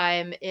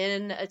 I'm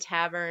in a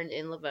tavern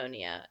in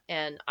Livonia,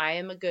 and I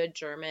am a good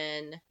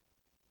German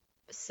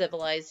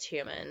civilized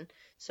human.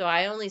 So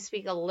I only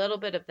speak a little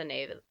bit of the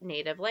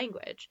native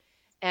language.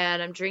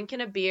 And I'm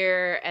drinking a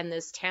beer, and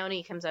this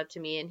townie comes up to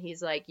me, and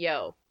he's like,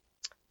 yo,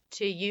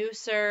 to you,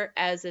 sir,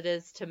 as it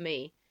is to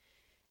me.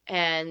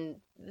 And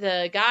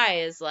the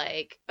guy is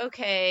like,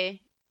 okay,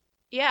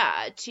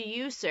 yeah, to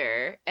you,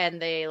 sir.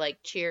 And they like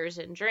cheers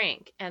and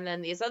drink. And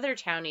then these other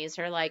townies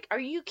are like, are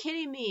you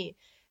kidding me?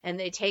 And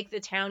they take the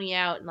townie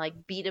out and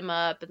like beat him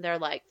up. And they're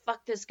like,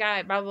 fuck this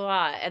guy, blah, blah,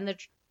 blah. And the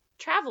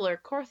traveler,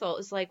 Corthel,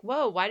 is like,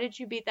 whoa, why did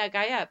you beat that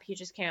guy up? He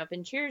just came up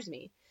and cheers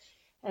me.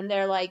 And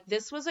they're like,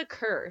 this was a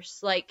curse.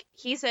 Like,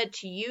 he said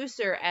to you,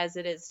 sir, as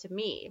it is to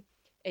me.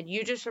 And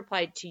you just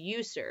replied to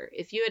you, sir.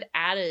 If you had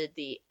added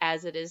the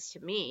as it is to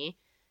me,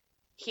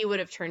 he would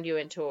have turned you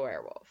into a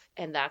werewolf.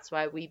 And that's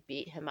why we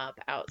beat him up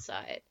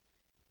outside.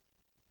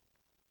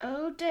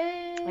 Oh,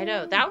 dang. I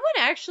know. That one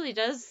actually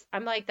does.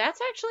 I'm like,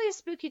 that's actually a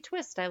spooky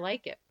twist. I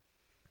like it.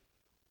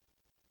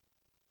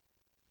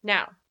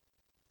 Now,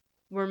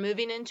 we're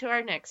moving into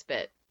our next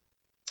bit.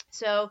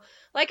 So,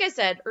 like I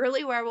said,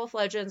 early werewolf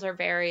legends are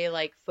very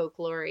like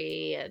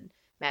folklore-y and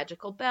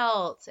magical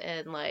belts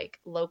and like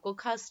local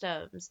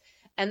customs.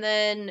 And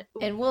then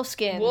and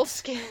wolfskins.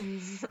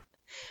 Wolfskins.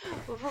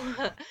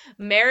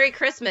 Merry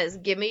Christmas.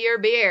 Give me your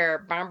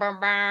beer. Bah, bah,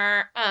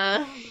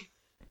 bah.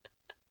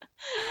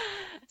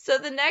 So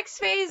the next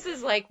phase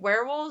is like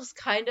werewolves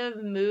kind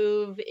of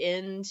move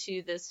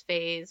into this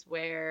phase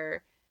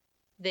where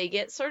they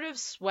get sort of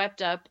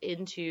swept up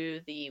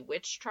into the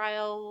witch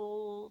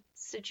trial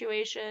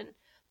situation.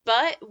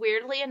 But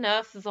weirdly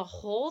enough, the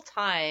whole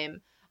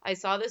time I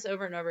saw this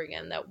over and over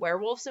again, that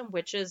werewolves and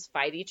witches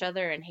fight each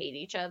other and hate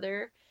each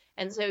other.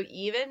 And so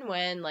even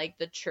when like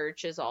the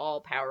church is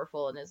all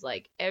powerful and is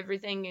like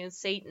everything is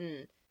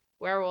Satan,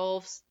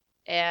 werewolves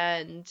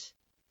and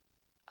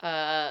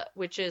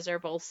witches are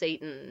both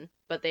Satan,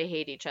 but they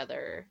hate each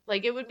other.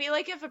 Like it would be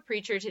like if a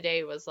preacher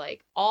today was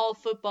like, all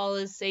football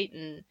is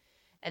Satan,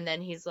 and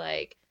then he's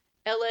like,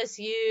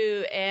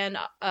 LSU and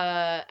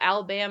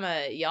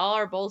Alabama, y'all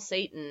are both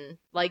Satan.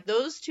 Like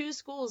those two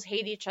schools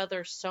hate each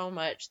other so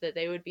much that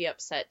they would be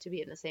upset to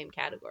be in the same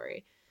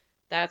category.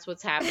 That's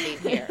what's happening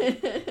here.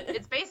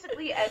 It's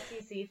basically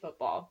SEC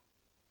football.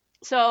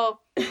 So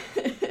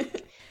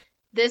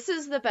this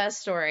is the best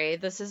story.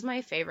 This is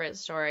my favorite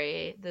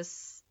story.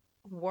 This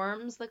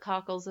warms the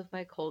cockles of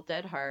my cold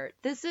dead heart.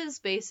 This is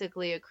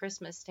basically a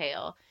Christmas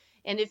tale.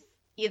 And if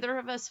either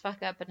of us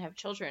fuck up and have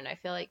children, I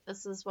feel like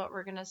this is what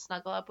we're going to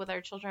snuggle up with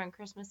our children on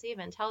Christmas Eve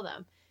and tell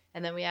them.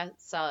 And then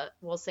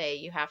we'll say,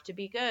 you have to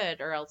be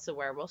good or else the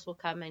werewolves will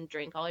come and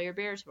drink all your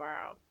beer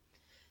tomorrow.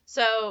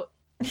 So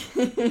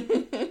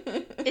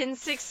in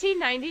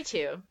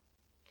 1692,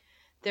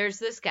 there's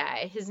this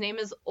guy. His name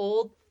is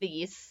Old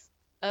Thies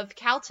of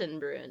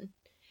Kaltenbrunn.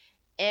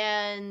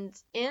 And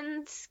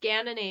in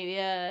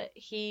Scandinavia,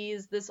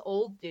 he's this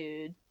old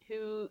dude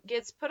who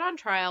gets put on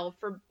trial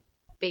for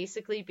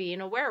basically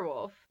being a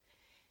werewolf.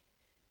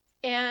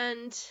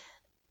 And,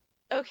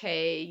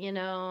 okay, you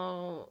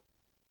know,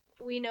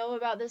 we know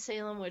about the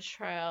Salem witch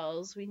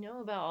trials. We know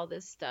about all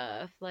this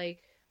stuff.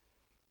 Like,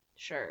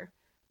 sure.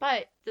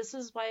 But this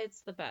is why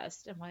it's the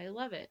best and why I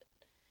love it.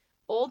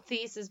 Old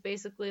Thies is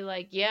basically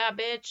like, yeah,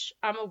 bitch,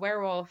 I'm a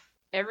werewolf.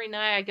 Every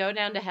night I go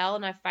down to hell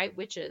and I fight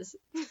witches.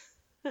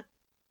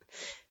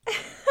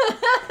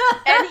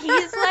 And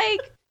he's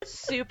like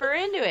super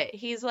into it.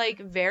 He's like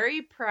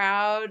very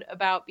proud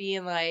about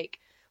being like,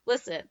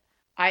 listen,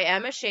 I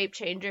am a shape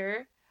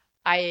changer.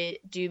 I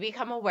do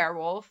become a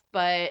werewolf,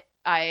 but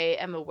I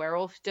am a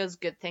werewolf who does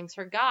good things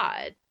for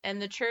God.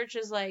 And the church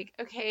is like,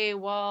 okay,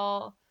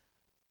 well,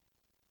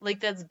 like,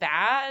 that's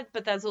bad,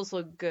 but that's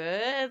also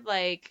good.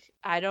 Like,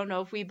 I don't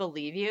know if we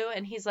believe you.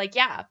 And he's like,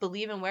 yeah,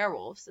 believe in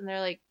werewolves. And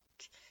they're like,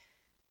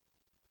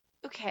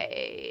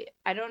 okay,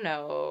 I don't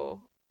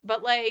know.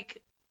 But,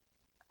 like,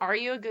 are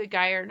you a good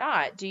guy or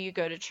not? Do you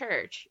go to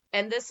church?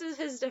 And this is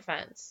his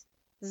defense.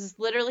 This is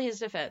literally his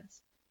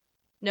defense.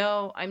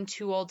 No, I'm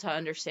too old to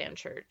understand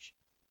church.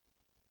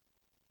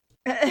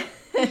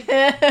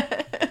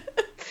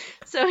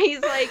 So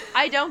he's like,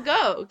 I don't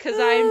go because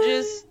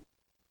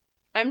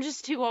I'm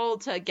just too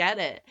old to get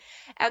it.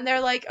 And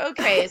they're like,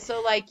 okay,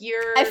 so like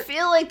I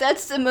feel like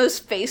that's the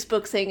most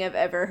Facebook thing I've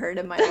ever heard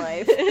in my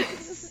life.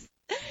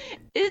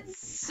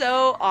 It's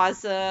so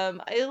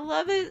awesome. I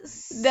love it.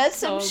 That's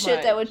so some shit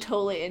much. that would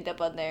totally end up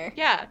on there.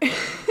 Yeah.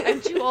 I'm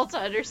too old to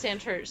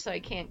understand church, so I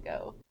can't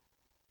go.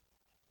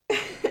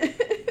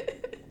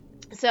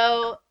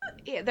 So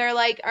they're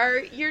like,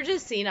 you're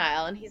just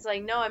senile. And he's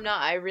like, no, I'm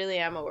not. I really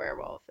am a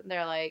werewolf. And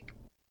they're like,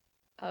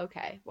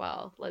 okay,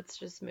 well, let's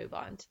just move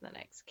on to the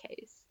next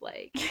case.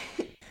 Like,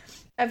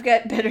 I've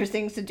got better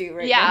things to do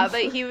right now. Yeah,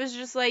 but he was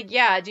just like,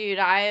 yeah, dude,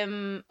 I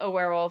am a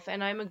werewolf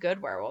and I'm a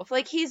good werewolf.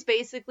 Like, he's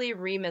basically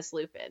Remus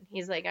Lupin.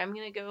 He's like, I'm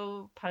gonna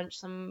go punch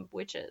some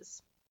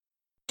witches.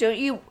 Don't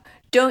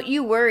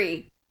you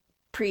worry,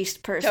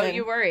 priest person. Don't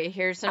you worry.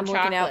 Here's some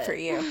chocolate. I'm looking out for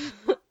you.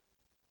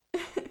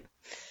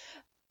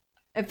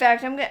 In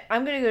fact, I'm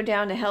gonna go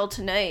down to hell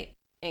tonight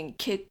and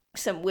kick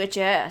some witch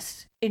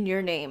ass in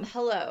your name.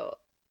 Hello.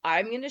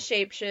 I'm going to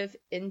shapeshift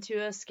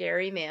into a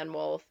scary man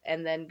wolf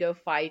and then go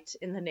fight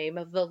in the name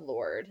of the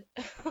Lord.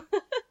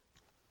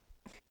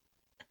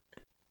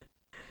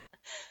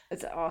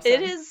 That's awesome.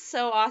 It is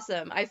so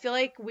awesome. I feel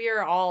like we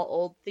are all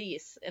old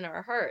thieves in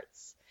our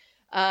hearts.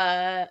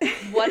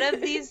 One of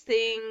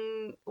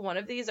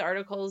these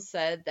articles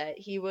said that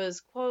he was,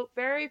 quote,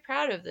 very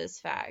proud of this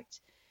fact.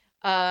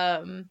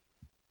 Another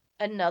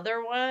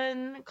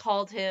one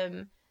called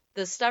him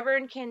the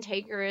stubborn,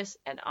 cantankerous,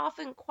 and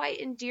often quite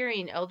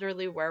endearing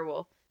elderly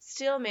werewolf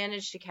still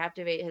managed to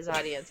captivate his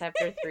audience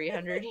after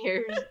 300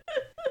 years.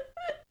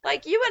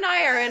 Like, you and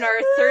I are in our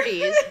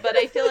 30s, but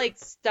I feel like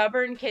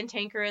stubborn,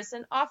 cantankerous,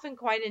 and often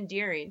quite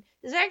endearing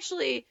is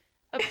actually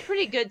a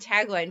pretty good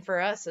tagline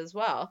for us as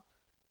well.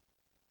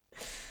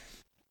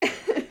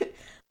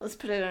 Let's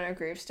put it on our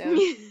gravestone.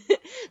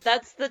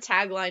 That's the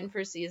tagline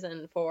for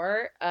season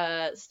 4.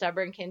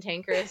 Stubborn,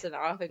 cantankerous, and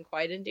often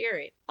quite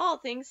endearing. All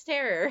things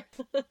terror.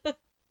 But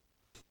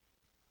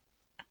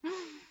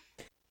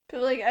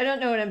like, I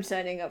don't know what I'm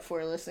signing up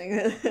for listening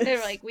to this.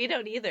 They're like, we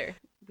don't either.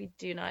 We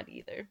do not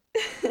either.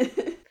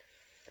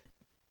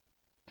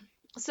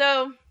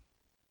 So,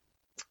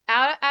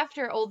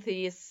 after Old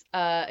Thieves,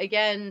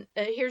 again,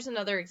 here's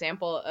another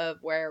example of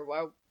where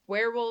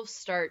werewolves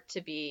start to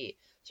be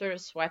sort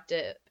of swept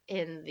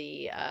in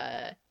the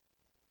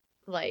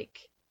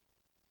like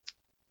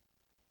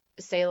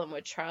Salem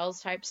witch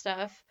trials type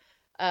stuff,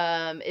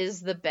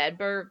 is the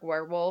Bedburg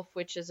werewolf,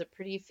 which is a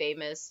pretty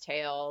famous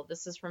tale.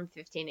 This is from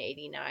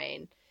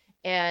 1589,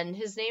 and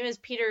his name is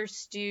Peter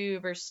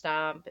Stube or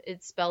Stomp.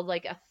 It's spelled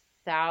like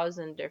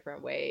 1,000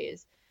 different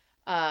ways.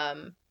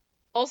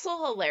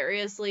 Also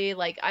hilariously,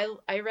 like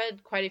I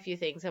read quite a few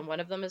things, and one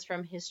of them is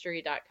from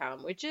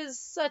history.com, which is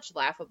such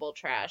laughable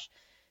trash.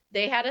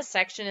 They had a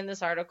section in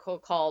this article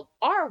called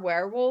 "Are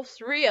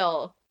Werewolves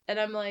Real?" And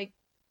I'm like,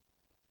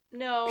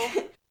 no.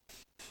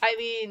 I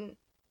mean,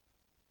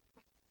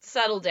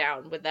 settle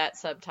down with that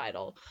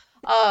subtitle.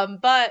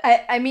 But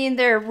I mean,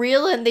 they're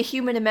real in the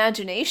human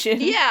imagination.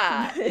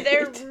 Yeah,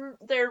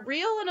 they're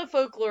real in a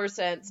folklore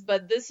sense,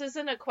 but this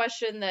isn't a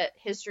question that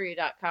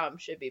history.com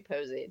should be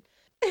posing.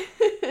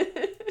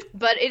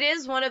 But it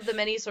is one of the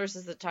many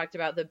sources that talked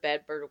about the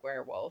Bedburg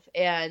werewolf.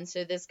 And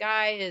so this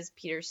guy is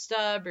Peter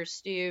Stubb or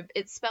Stube.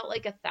 It's spelled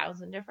like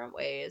 1,000 different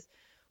ways,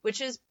 which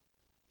is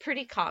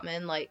pretty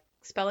common. Like,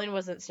 spelling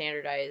wasn't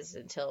standardized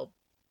until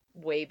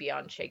way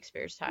beyond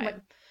Shakespeare's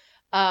time.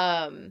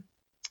 But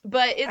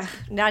it's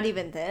not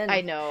even then.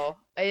 I know.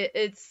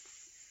 It's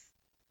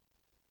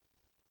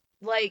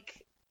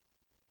like,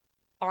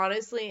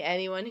 honestly,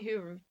 anyone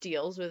who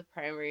deals with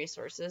primary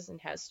sources and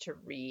has to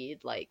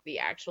read, like, the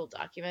actual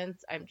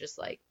documents, I'm just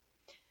like,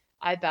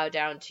 I bow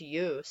down to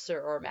you,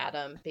 sir or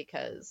madam,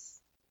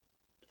 because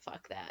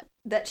fuck that.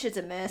 That shit's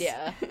a mess.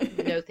 Yeah.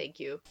 No, thank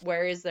you.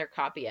 Where is their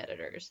copy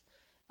editors?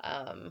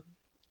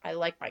 I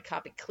like my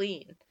copy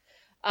clean.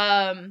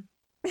 But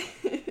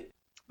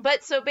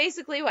so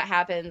basically what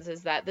happens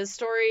is that this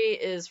story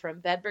is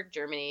from Bedburg,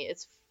 Germany.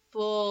 It's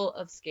full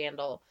of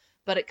scandal.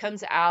 But it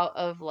comes out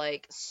of,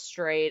 like,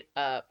 straight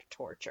up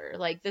torture.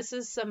 Like, this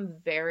is some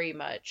very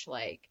much,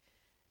 like,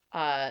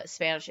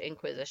 Spanish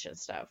Inquisition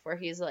stuff, where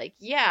he's like,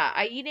 yeah,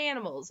 I eat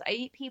animals, I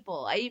eat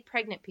people, I eat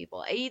pregnant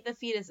people, I eat the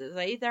fetuses,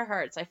 I eat their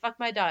hearts, I fucked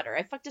my daughter,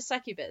 I fucked a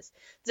succubus,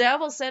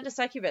 devil sent a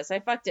succubus, I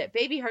fucked it,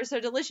 baby hearts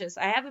are delicious,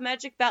 I have a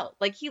magic belt.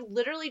 Like, he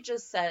literally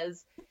just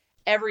says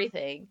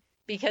everything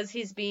because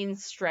he's being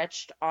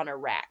stretched on a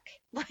rack.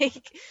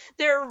 Like,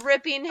 they're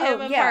ripping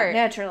him apart.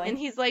 Naturally. And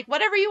he's like,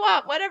 whatever you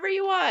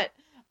want.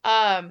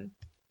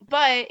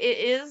 But it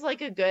is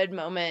like a good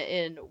moment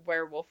in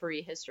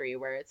werewolfery history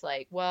where it's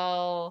like,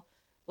 well,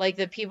 like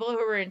the people who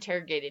were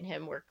interrogating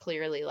him were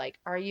clearly like,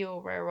 "Are you a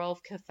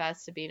werewolf?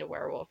 Confess to being a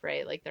werewolf,"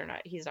 right? Like they're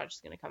not. He's not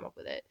just gonna come up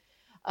with it.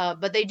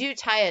 But they do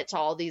tie it to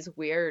all these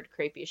weird,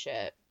 creepy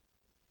shit.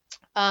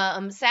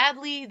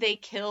 Sadly, they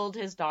killed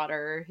his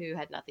daughter, who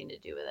had nothing to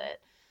do with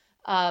it.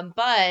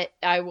 But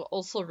I will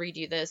also read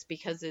you this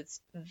because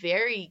it's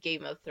very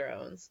Game of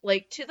Thrones,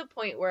 like to the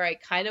point where I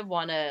kind of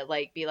want to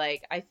like be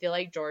like, I feel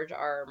like George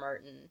R. R.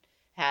 Martin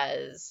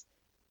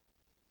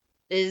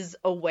is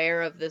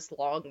aware of this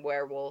long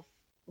werewolf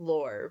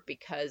lore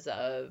because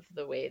of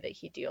the way that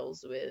he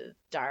deals with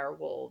dire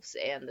wolves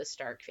and the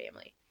Stark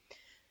family.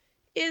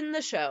 In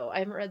the show, I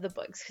haven't read the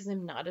books because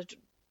I'm not a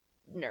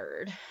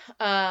nerd.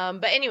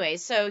 But anyway,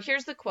 so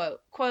here's the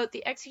quote. Quote,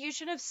 "The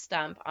execution of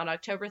Stump on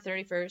October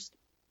 31st,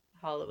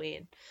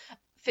 Halloween,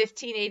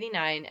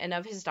 1589, and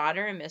of his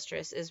daughter and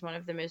mistress is one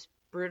of the most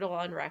brutal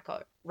on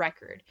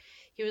record.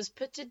 He was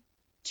put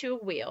to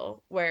a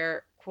wheel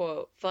where,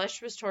 quote,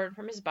 flesh was torn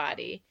from his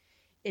body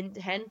in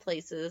 10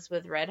 places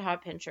with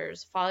red-hot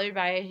pincers, followed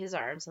by his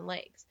arms and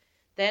legs.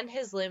 Then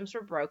his limbs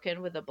were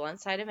broken with the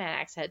blunt side of an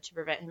axe head to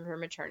prevent him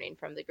from returning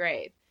from the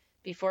grave,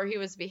 before he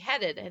was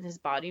beheaded and his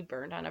body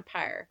burned on a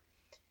pyre.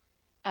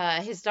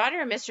 His daughter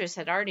and mistress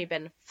had already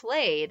been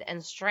flayed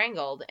and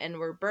strangled and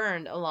were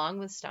burned along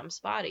with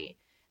Stump's body.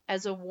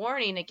 As a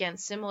warning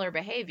against similar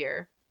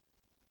behavior,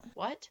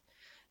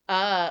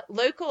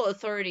 local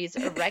authorities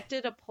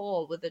erected a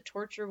pole with a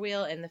torture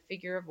wheel and the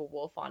figure of a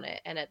wolf on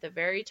it, and at the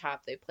very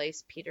top they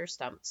placed Peter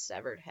Stump's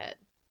severed head."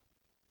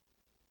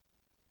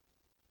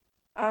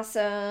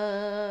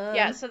 Awesome.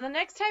 Yeah, so the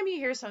next time you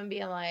hear someone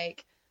being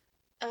like,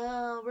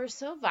 we're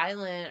so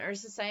violent, our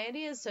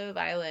society is so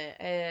violent,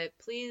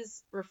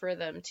 please refer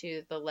them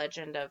to the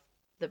legend of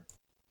the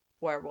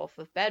Werewolf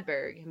of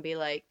Bedburg and be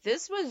like,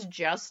 this was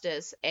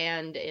justice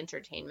and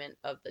entertainment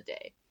of the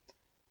day.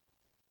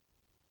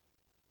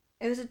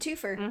 It was a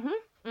twofer.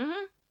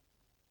 In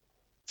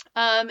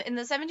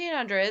the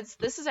 1700s,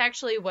 this is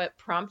actually what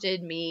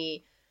prompted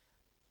me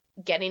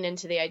getting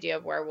into the idea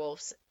of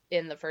werewolves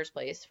in the first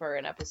place for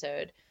an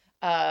episode.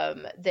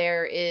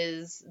 There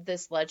is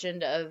this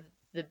legend of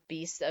the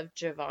Beast of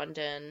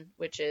Gévaudan,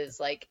 which is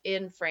like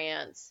in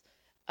France.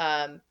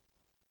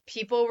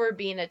 People were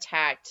being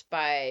attacked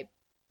by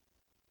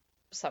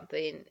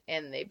something,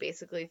 and they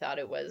basically thought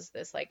it was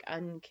this like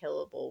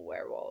unkillable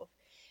werewolf.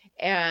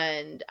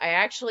 And I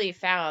actually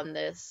found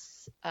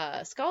this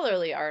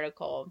scholarly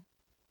article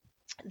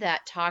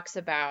that talks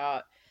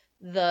about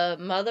the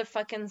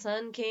motherfucking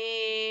Sun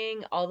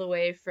King all the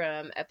way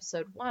from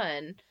episode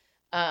 1.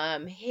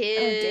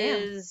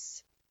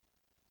 His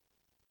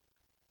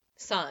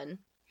son,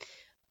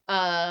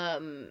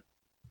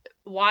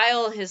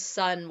 while his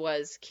son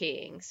was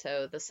king,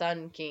 so the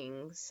Sun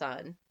King's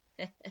son,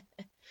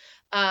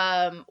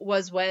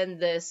 was when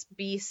this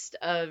Beast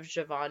of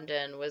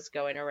Gévaudan was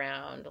going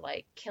around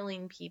like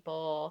killing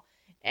people,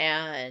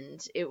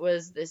 and it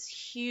was this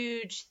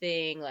huge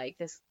thing. Like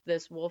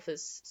this wolf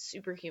is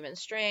superhuman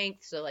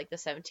strength, so like the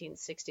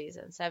 1760s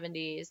and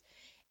 70s,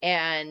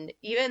 and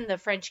even the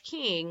French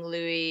king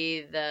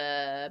Louis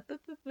the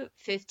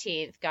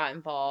 15th got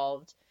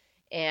involved,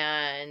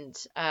 and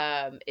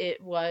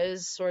it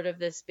was sort of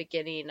this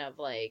beginning of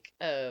like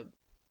a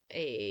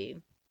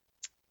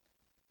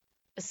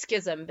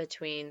schism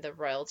between the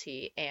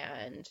royalty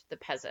and the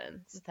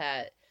peasants,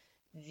 that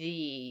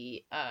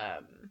the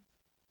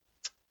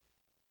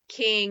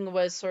king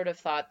was sort of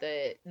thought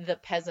that the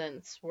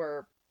peasants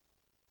were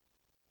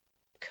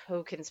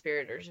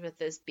co-conspirators with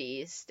this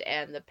beast,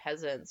 and the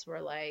peasants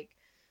were like,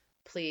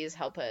 please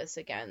help us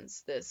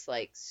against this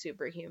like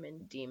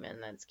superhuman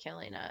demon that's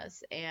killing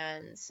us.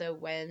 And so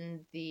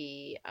when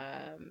the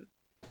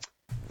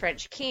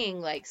French king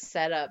like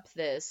set up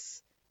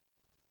this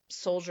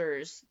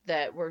soldiers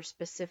that were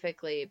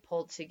specifically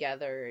pulled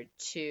together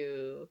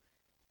to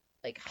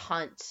like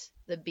hunt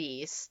the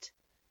beast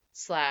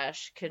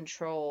 /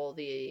 control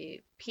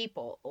the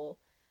people,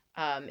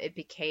 it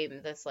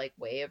became this like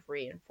way of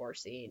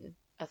reinforcing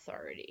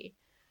authority,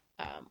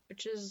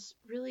 which is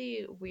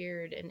really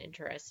weird and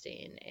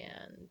interesting,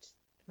 and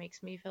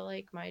makes me feel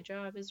like my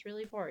job is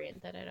really boring,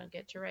 that I don't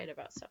get to write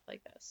about stuff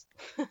like this.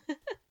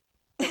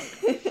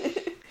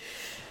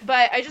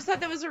 But I just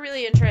thought that was a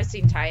really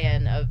interesting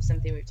tie-in of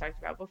something we've talked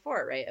about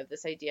before, right? Of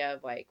this idea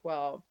of like,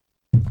 well,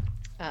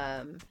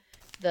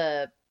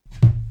 the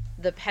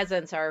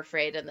peasants are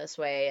afraid in this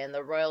way, and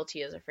the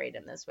royalty is afraid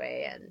in this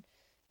way,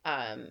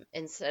 and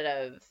instead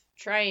of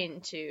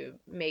trying to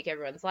make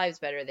everyone's lives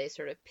better, they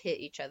sort of pit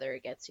each other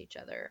against each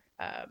other.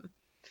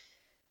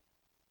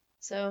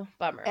 So,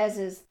 bummer. As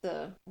is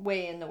the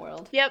way in the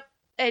world. Yep,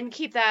 and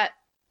keep that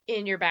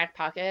in your back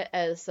pocket,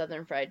 as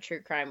Southern Fried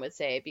True Crime would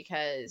say,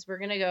 because we're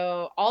going to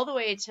go all the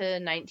way to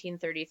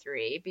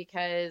 1933,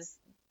 because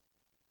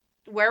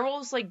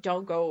werewolves like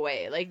don't go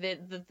away. Like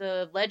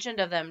the legend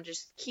of them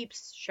just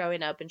keeps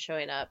showing up and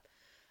showing up.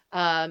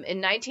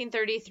 In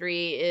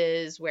 1933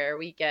 is where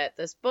we get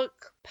this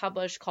book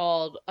published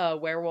called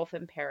Werewolf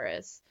in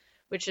Paris,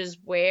 which is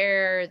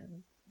where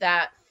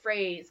that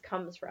phrase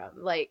comes from.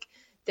 Like,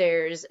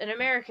 there's an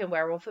American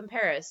Werewolf in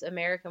Paris,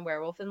 American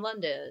Werewolf in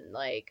London,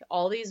 like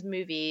all these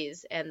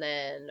movies, and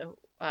then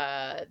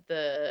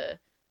the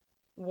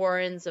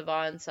Warren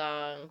Zevon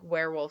song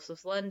Werewolves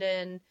of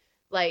London,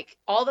 like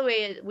all the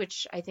way,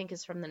 which I think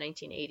is from the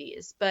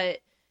 1980s, but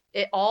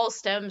it all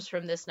stems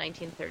from this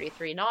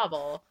 1933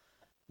 novel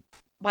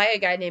by a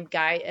guy named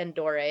Guy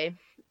Endore.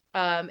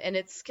 And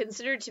it's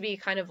considered to be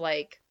kind of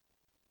like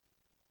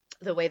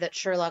the way that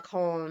Sherlock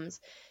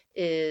Holmes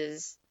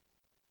is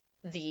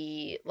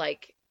the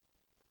like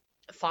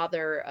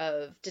father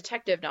of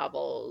detective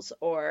novels,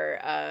 or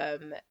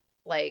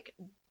like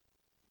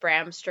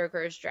Bram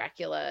Stoker's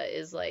Dracula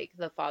is like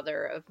the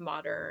father of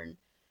modern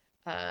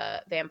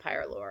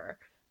vampire lore.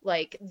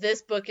 Like,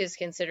 this book is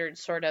considered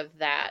sort of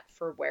that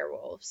for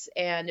werewolves,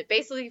 and it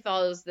basically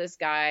follows this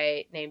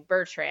guy named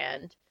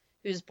Bertrand,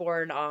 who's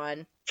born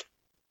on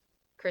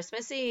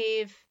Christmas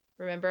Eve.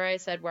 Remember I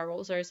said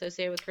werewolves are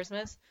associated with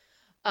Christmas?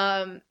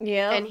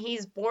 Yeah. And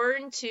he's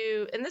born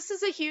to, and this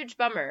is a huge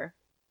bummer,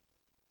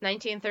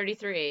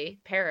 1933,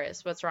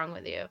 Paris, what's wrong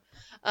with you?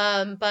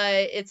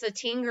 But it's a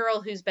teen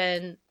girl who's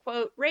been,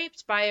 quote,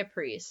 raped by a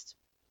priest.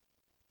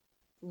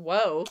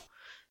 Whoa.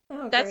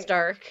 Oh, That's great.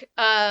 dark.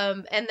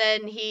 And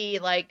then he,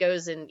 like,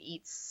 goes and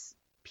eats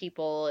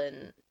people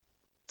and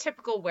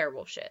typical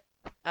werewolf shit.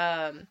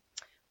 But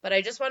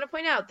I just want to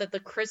point out that the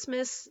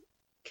Christmas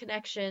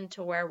connection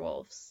to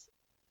werewolves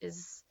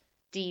is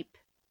deep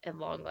and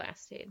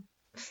long-lasting.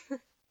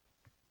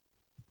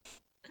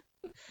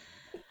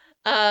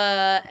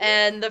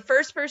 And the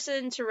first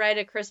person to write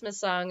a Christmas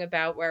song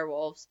about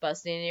werewolves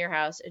busting into your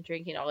house and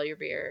drinking all your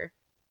beer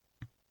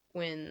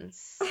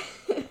wins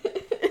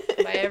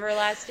by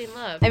everlasting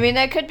love. I mean,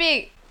 that could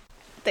be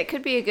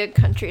a good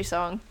country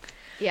song.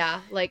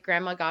 Yeah, like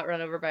grandma got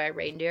run over by a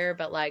reindeer,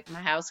 but like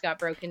my house got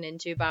broken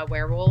into by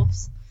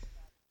werewolves.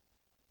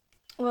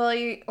 Well,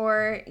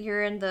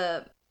 you're in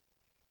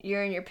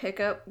your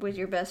pickup with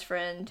your best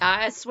friend.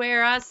 I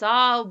swear I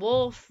saw a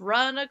wolf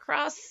run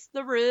across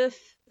the roof.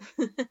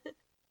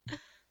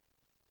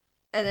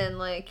 And then,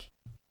 like,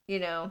 you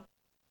know,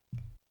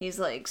 he's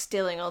like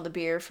stealing all the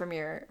beer from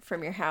your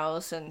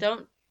house, and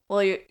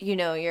well,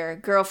 your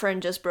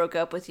girlfriend just broke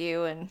up with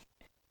you, and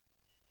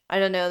I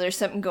don't know, there's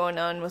something going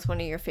on with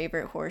one of your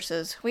favorite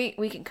horses. We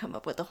can come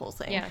up with the whole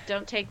thing. Yeah,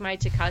 don't take my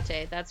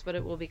Tecate. That's what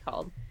it will be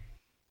called.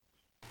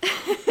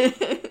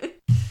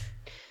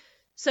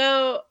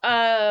 So,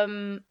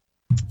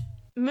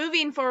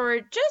 moving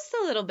forward just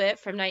a little bit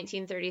from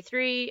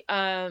 1933,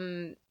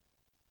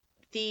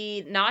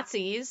 the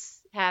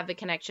Nazis have a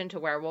connection to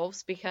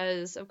werewolves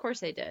because, of course,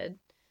 they did.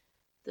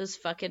 Those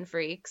fucking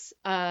freaks.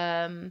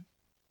 Nazis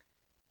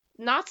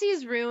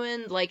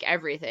ruined, like,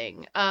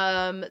 everything.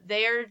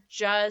 They're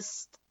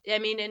just, I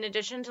mean, in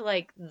addition to,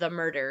 like, the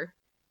murder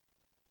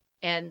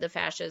and the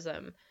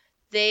fascism,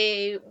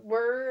 they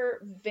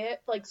were,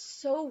 like,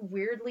 so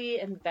weirdly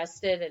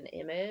invested in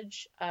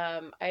image.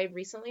 I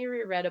recently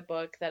reread a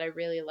book that I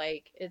really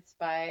like. It's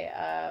by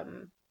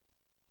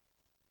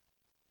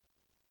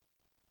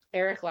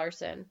Eric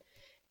Larson.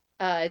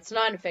 It's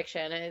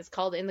nonfiction, and it's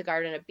called In the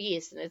Garden of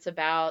Beasts, and it's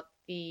about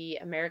the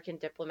American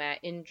diplomat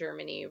in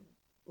Germany,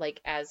 like,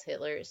 as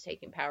Hitler is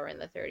taking power in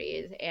the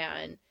 30s.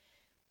 And,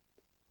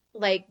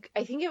 like,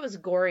 I think it was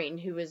Goring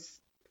who was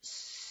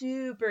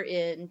super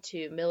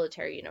into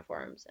military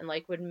uniforms and,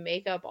 like, would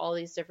make up all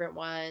these different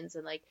ones.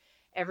 And, like,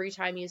 every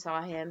time you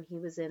saw him, he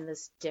was in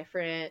this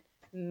different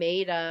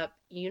made-up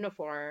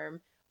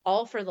uniform,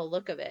 all for the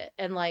look of it.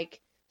 And,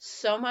 like,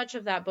 so much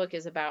of that book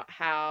is about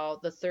how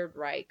the Third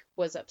Reich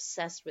was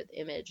obsessed with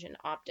image and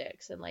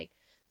optics and, like,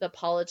 the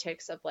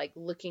politics of, like,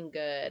 looking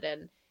good.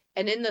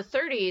 And in the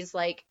 30s,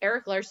 like,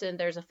 Eric Larson,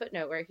 there's a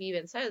footnote where he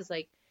even says,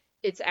 like,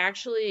 it's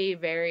actually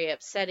very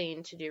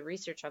upsetting to do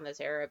research on this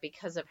era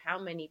because of how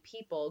many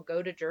people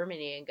go to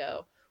Germany and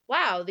go,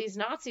 wow, these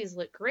Nazis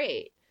look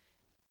great.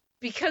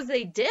 Because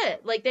they did.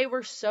 Like, they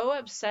were so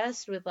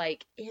obsessed with,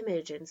 like,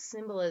 image and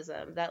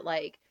symbolism that,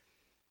 like,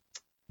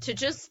 to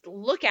just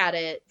look at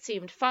it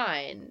seemed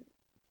fine,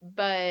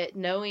 but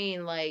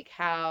knowing, like,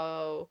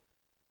 how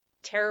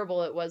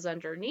terrible it was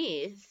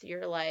underneath,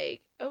 you're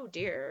like, oh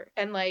dear.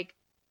 And, like,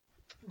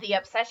 the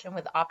obsession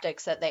with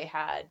optics that they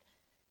had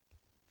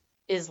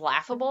is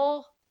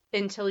laughable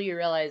until you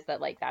realize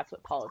that, like, that's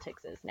what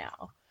politics is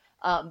now.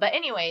 But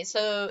anyway,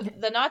 so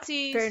the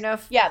Nazis... Fair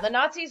enough. Yeah, the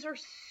Nazis were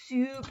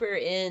super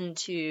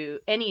into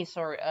any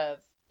sort of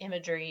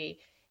imagery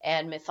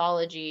and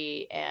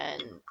mythology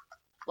and,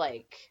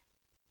 like,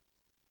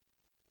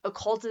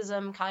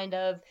 occultism, kind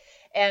of.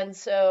 And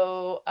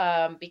so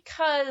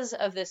because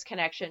of this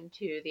connection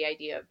to the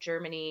idea of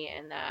Germany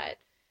and that,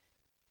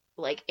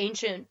 like,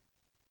 ancient,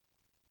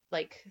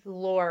 like,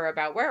 lore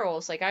about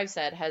werewolves, like I've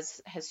said,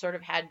 has sort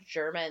of had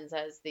Germans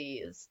as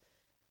these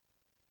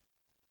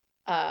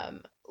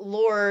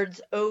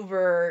lords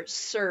over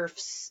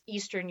serfs,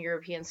 Eastern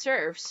European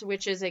serfs,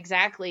 which is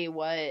exactly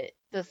what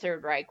the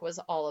Third Reich was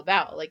all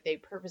about. Like, they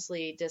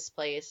purposely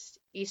displaced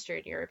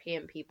Eastern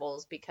European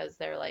peoples because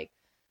they're like,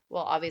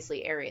 well,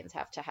 obviously Aryans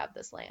have to have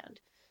this land.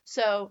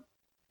 So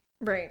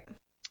Right.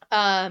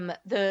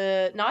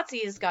 the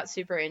Nazis got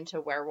super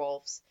into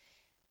werewolves,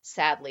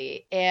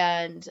 sadly,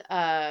 and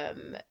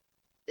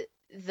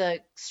the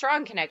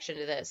strong connection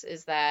to this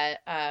is that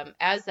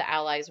as the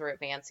Allies were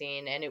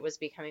advancing and it was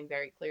becoming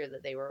very clear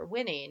that they were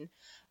winning,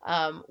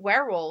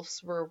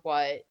 werewolves were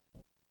what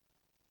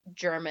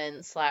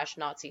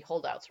German/Nazi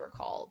holdouts were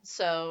called.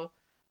 So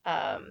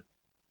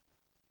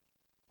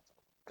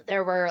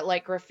there were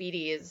like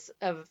graffitis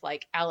of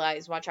like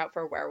Allies, watch out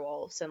for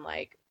werewolves, and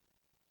like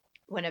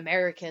when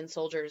American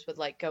soldiers would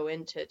like go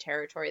into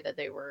territory that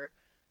they were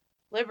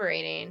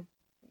liberating,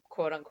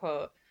 quote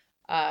unquote,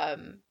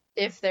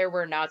 if there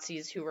were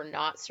Nazis who were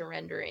not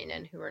surrendering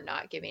and who were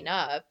not giving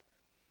up,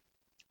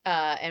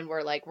 and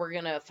were like, we're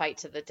gonna fight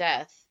to the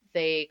death,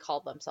 they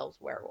called themselves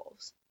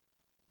werewolves.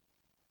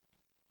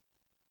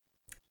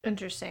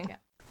 Interesting. Yeah.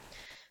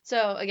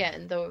 So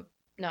again, the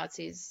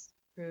Nazis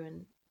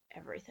ruined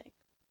everything.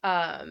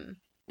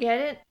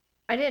 Yeah,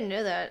 I didn't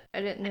know that.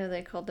 I didn't know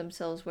they called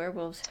themselves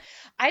werewolves.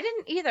 I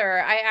didn't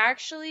either. I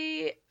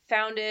actually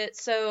found it.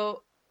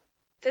 So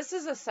this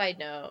is a side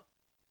note.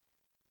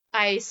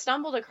 I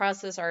stumbled across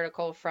this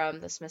article from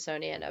the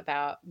Smithsonian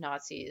about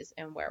Nazis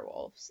and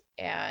werewolves.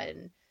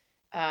 And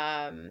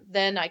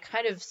then I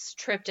kind of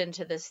tripped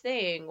into this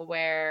thing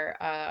where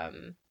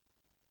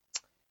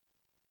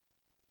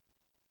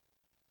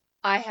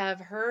I have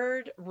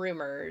heard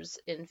rumors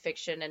in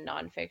fiction and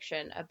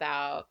nonfiction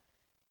about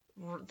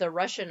the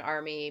Russian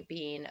army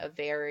being a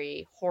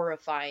very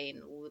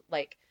horrifying,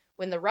 like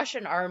when the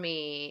Russian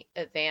army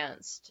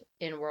advanced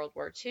in World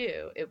War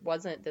II, it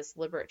wasn't this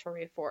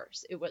liberatory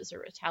force, it was a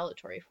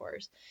retaliatory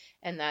force,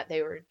 and that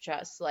they were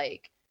just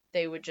like,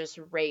 they would just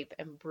rape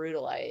and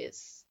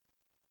brutalize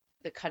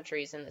the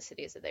countries and the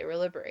cities that they were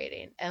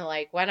liberating. And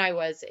like when I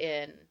was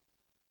in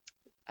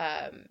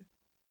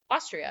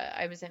Austria,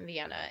 I was in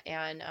Vienna,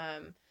 and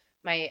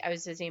I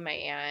was visiting my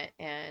aunt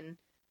and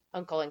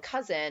uncle and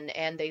cousin,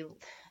 and they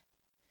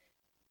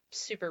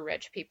super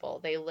rich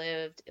people. They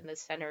lived in the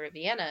center of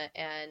Vienna,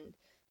 and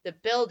the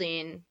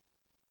building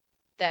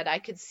that I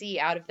could see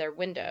out of their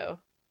window,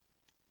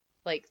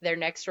 like their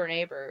next door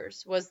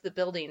neighbors, was the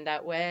building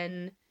that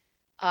when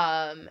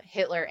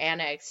Hitler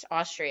annexed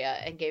Austria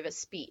and gave a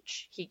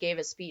speech, he gave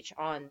a speech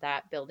on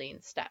that building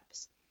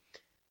steps.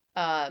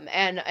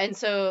 And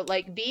so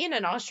like being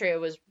in Austria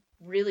was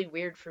really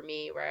weird for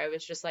me, where I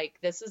was just like,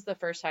 this is the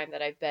first time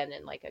that I've been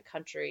in like a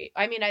country.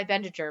 I mean, I've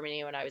been to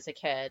Germany when I was a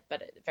kid,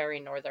 but very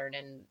northern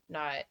and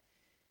not,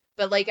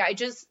 but like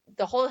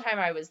the whole time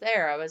I was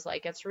there, I was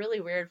like, it's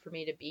really weird for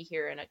me to be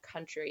here in a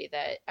country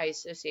that I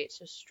associate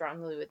so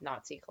strongly with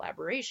Nazi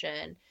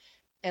collaboration.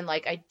 And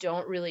like, I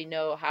don't really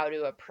know how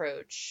to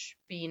approach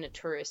being a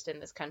tourist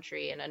in this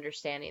country and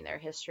understanding their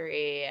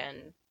history.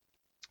 And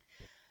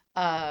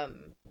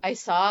I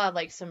saw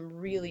like some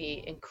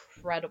really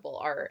incredible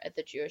art at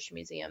the Jewish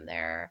Museum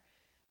there,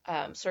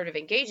 sort of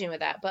engaging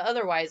with that. But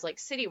otherwise, like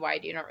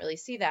citywide, you don't really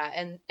see that.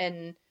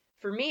 And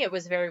for me, it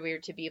was very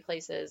weird to be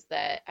places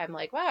that I'm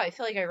like, wow, I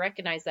feel like I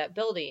recognize that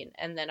building.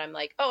 And then I'm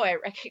like, oh, I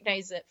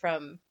recognize it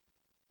from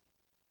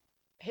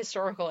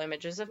historical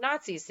images of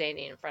Nazis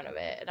standing in front of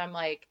it. And I'm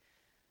like,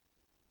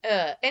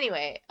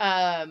 anyway,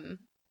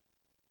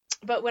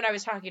 but when I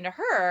was talking to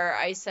her,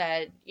 I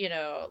said, you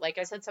know, like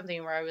I said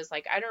something where I was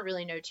like, I don't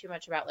really know too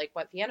much about like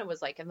what Vienna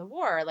was like in the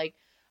war. Like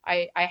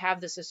I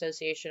have this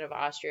association of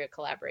Austria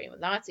collaborating with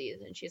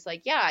Nazis. And she's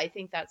like, yeah, I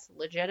think that's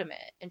legitimate.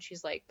 And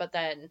she's like, but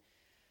then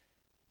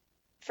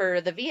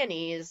for the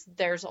Viennese,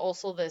 there's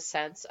also this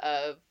sense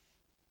of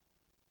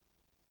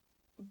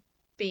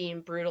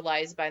being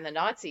brutalized by the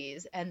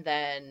Nazis. And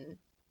then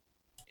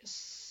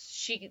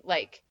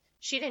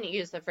she didn't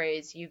use the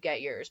phrase "you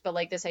get yours," but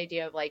like this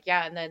idea of like,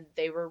 yeah, and then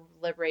they were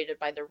liberated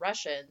by the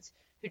Russians,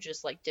 who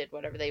just like did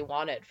whatever they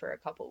wanted for a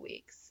couple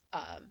weeks.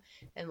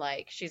 And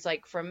like she's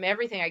like, from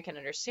everything I can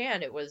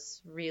understand, it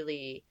was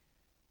really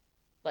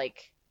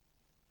like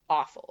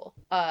awful.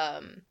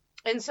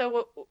 And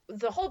so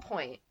the whole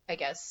point, I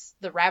guess,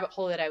 the rabbit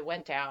hole that I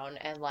went down,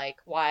 and like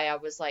why I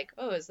was like,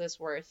 oh, is this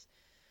worth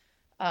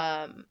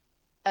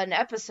an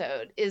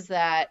episode, is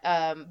that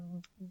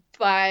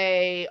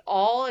by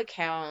all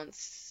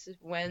accounts,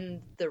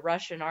 when the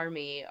Russian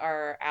army,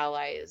 our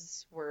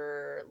allies,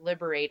 were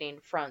liberating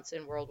fronts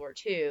in World War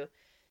II,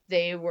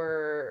 they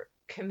were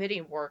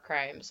committing war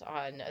crimes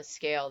on a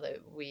scale that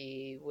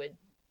we would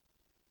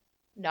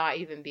not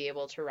even be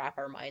able to wrap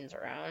our minds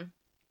around.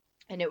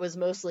 And it was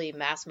mostly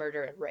mass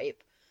murder and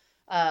rape.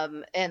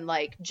 And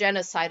like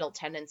genocidal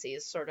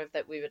tendencies sort of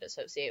that we would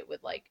associate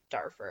with like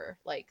Darfur,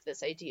 like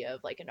this idea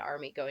of like an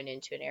army going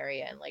into an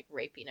area and like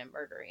raping and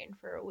murdering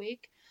for a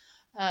week.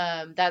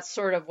 That's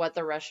sort of what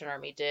the Russian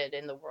army did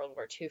in the World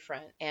War II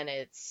front. And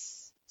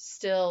it's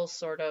still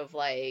sort of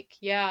like,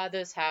 yeah,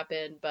 this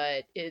happened,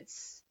 but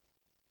it's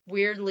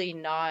weirdly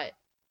not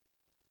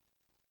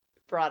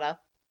brought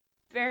up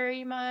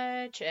very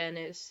much, and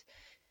is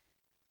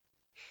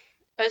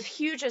a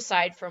huge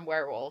aside from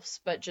werewolves,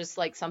 but just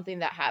like something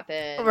that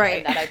happened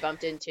Right. and that I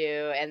bumped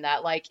into, and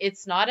that like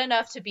it's not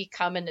enough to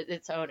become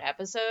its own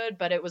episode,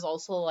 but it was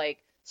also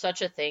like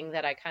such a thing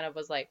that I kind of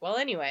was like, well,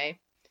 anyway.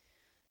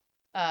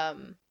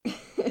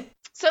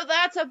 So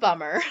that's a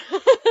bummer.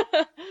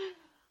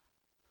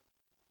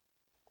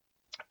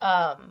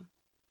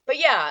 But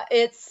yeah,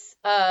 it's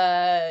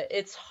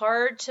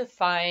hard to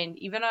find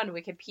even on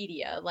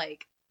Wikipedia,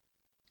 like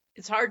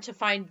it's hard to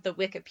find the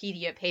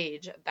Wikipedia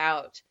page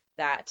about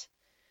that.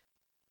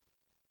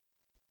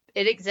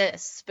 It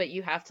exists, but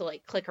you have to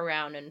like click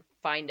around and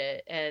find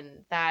it,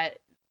 and that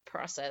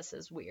process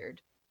is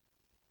weird.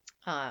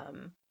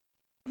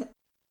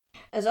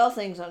 As all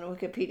things on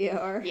Wikipedia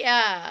are.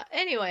 Yeah.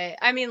 Anyway,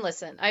 I mean,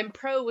 listen, I'm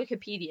pro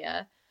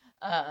Wikipedia,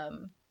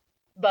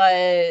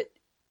 but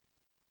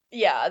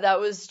yeah, that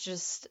was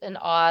just an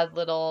odd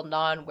little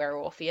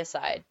non-werewolfy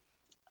aside.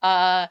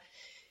 And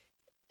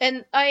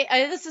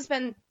I this has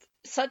been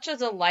such a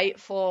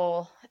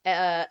delightful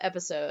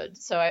episode,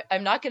 so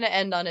I'm not going to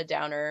end on a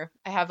downer.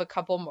 I have a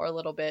couple more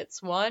little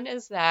bits. One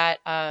is that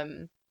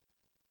one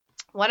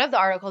of the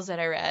articles that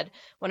I read,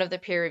 one of the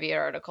peer-reviewed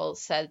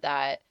articles, said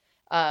that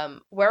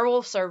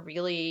werewolves are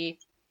really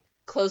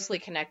closely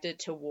connected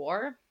to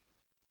war.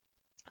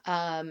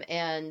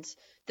 And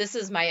this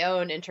is my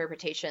own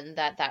interpretation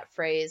that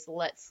phrase,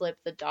 let slip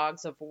the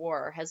dogs of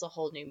war, has a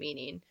whole new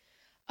meaning.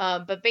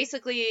 But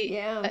basically,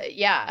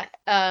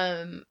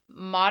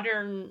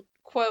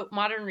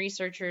 modern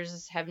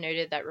researchers have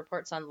noted that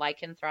reports on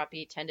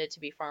lycanthropy tended to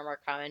be far more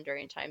common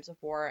during times of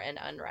war and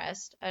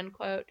unrest,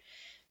 unquote.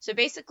 So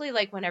basically,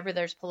 like whenever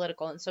there's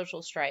political and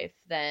social strife,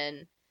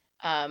 then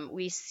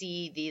we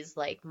see these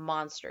like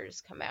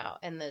monsters come out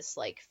and this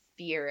like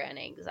fear and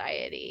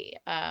anxiety.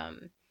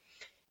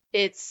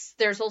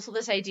 There's also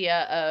this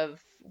idea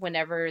of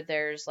whenever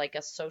there's like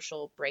a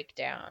social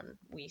breakdown,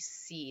 we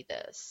see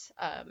this.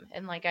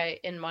 And like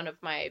in one of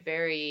my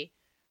very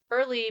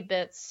early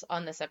bits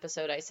on this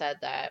episode, I said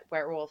that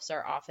werewolves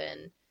are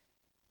often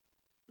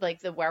like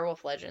the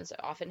werewolf legends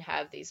often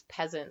have these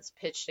peasants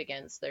pitched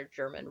against their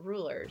German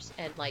rulers.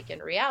 And like in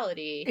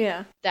reality,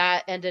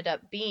 that ended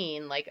up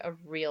being like a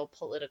real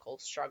political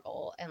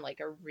struggle and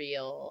like a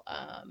real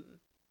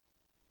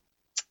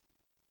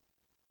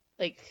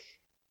like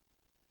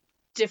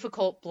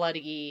difficult,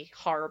 bloody,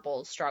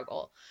 horrible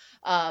struggle.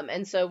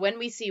 And so when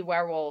we see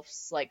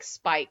werewolves like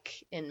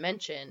spike in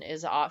mention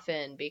is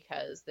often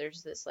because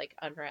there's this like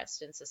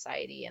unrest in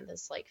society and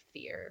this like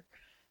fear.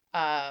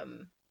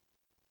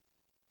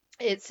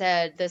 It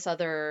said this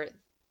other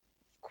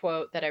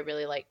quote that I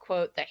really like,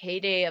 quote, the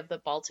heyday of the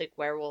Baltic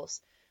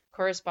werewolves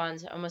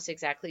corresponds almost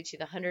exactly to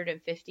the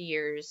 150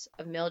 years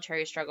of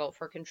military struggle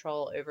for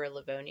control over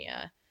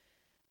Livonia.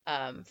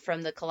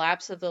 From the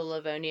collapse of the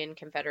Livonian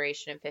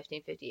Confederation in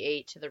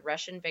 1558 to the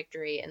Russian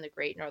victory in the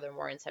Great Northern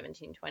War in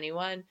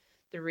 1721,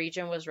 the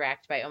region was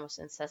racked by almost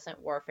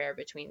incessant warfare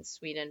between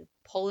Sweden,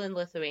 Poland,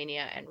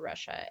 Lithuania, and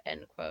Russia,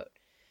 end quote.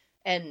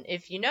 And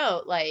if you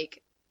know,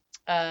 like,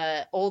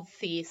 Old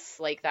Thies,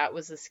 like that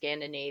was a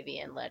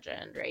Scandinavian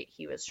legend, right?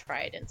 He was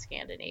tried in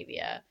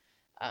Scandinavia.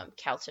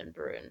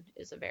 Kaltenbrunn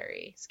is a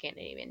very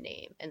Scandinavian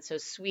name. And so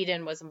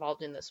Sweden was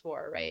involved in this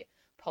war, right?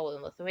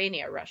 Poland,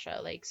 Lithuania, Russia.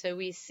 Like, so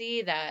we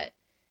see that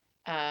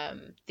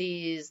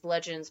these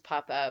legends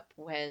pop up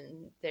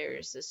when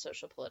there's this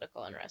social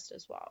political unrest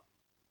as well.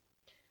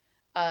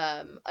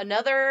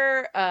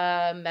 Another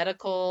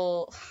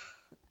medical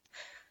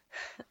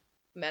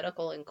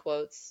in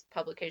quotes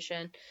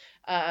publication.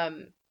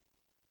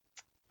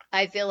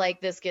 I feel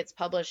like this gets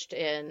published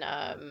in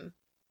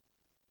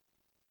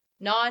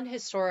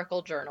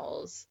non-historical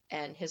journals,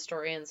 and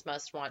historians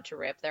must want to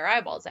rip their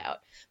eyeballs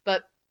out.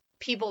 But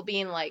people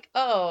being like,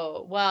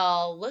 oh,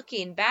 well,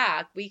 looking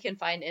back, we can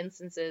find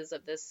instances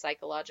of this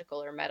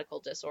psychological or medical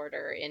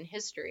disorder in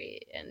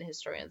history. And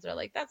historians are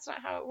like, that's not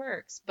how it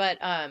works. But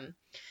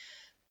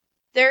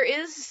there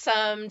is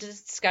some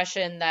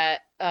discussion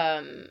that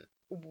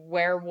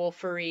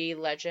werewolfery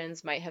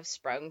legends might have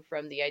sprung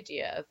from the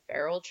idea of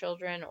feral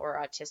children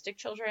or autistic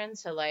children.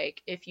 So,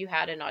 like, if you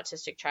had an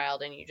autistic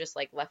child and you just,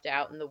 like, left it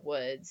out in the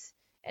woods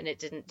and it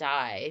didn't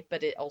die,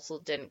 but it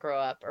also didn't grow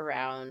up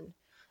around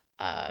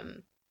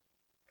other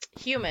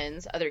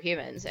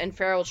humans, and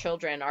feral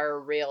children are a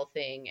real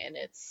thing, and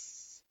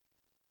it's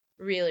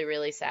really,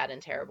 really sad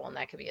and terrible, and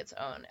that could be its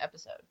own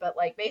episode. But,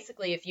 like,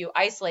 basically, if you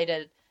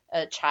isolated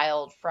a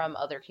child from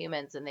other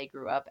humans and they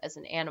grew up as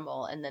an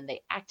animal and then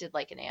they acted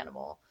like an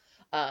animal,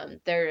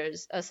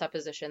 there's a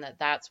supposition that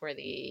that's where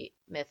the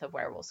myth of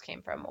werewolves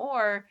came from.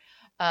 Or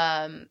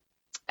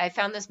I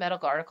found this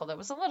medical article that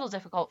was a little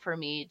difficult for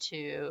me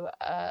to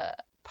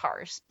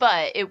parse,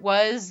 but it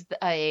was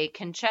a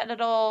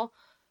congenital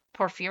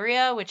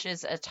porphyria, which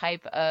is a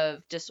type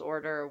of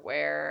disorder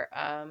where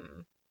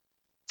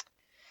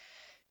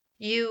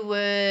you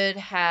would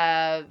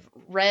have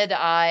red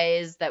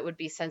eyes that would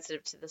be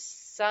sensitive to the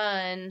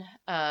sun.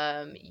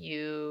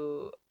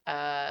 You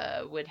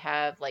would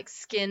have like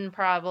skin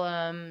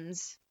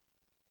problems.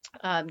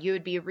 you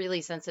would be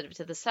really sensitive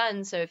to the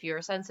sun. So if you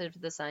were sensitive to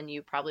the sun,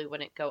 you probably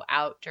wouldn't go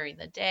out during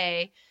the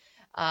day.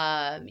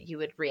 You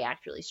would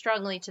react really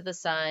strongly to the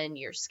sun.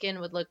 Your skin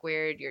would look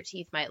weird. Your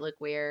teeth might look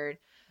weird.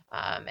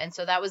 And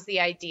so that was the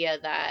idea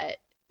that,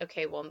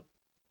 okay, well,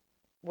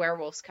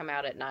 werewolves come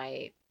out at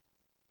night.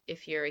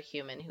 If you're a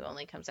human who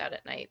only comes out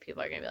at night,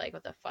 people are going to be like,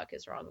 what the fuck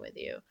is wrong with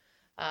you?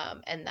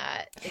 And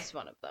that is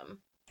one of them.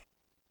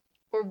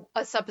 Or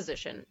a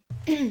supposition.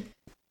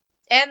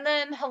 And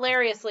then,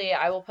 hilariously,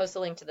 I will post a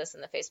link to this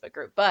in the Facebook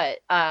group, but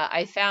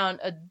I found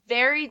a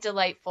very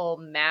delightful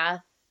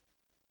math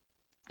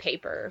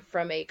paper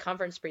from a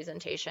conference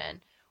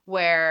presentation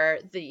where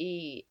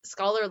the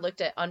scholar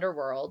looked at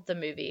Underworld, the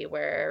movie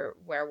where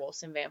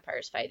werewolves and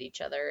vampires fight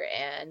each other,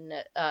 and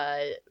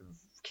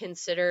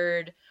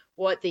considered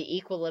what the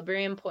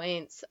equilibrium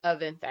points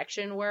of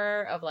infection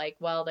were, of like,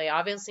 well, they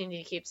obviously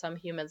need to keep some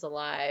humans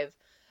alive,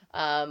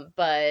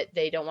 but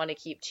they don't want to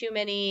keep too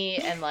many,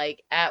 and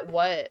like at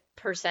what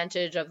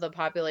percentage of the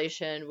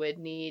population would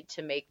need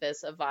to make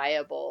this a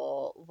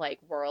viable like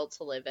world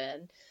to live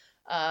in.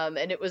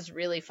 And it was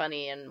really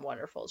funny and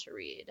wonderful to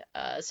read.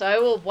 So I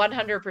will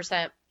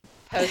 100%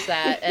 post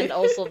that. And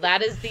also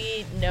that is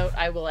the note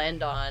I will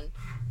end on,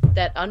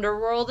 that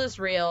Underworld is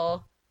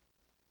real.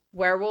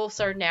 Werewolves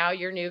are now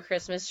your new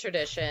Christmas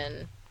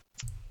tradition.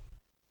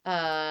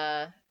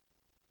 Happy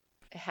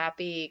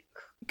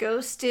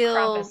Go steal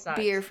Krampus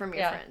beer from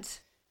your Yeah.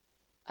 friends.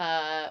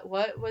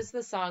 What was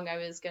the song I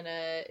was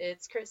gonna...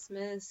 It's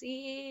Christmas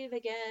Eve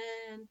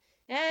again,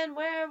 and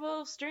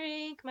werewolves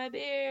drink my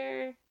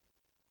beer.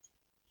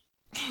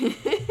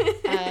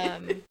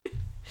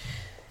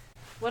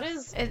 What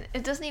is...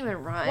 It doesn't even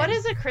rhyme. What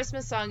is a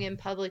Christmas song in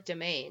public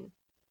domain?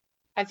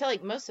 I feel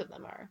like most of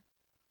them are.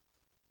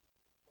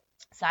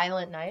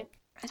 Silent Night.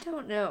 I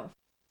don't know.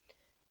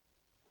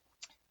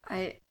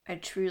 I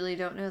truly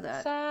don't know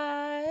that.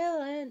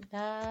 Silent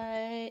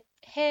night,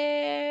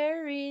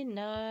 hairy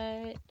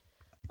night,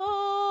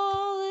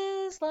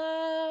 all is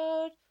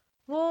loud,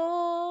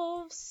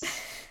 wolves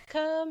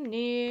come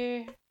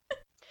near.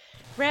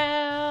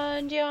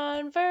 Round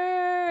yon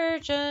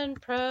virgin,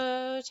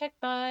 protect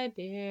my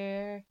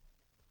beer.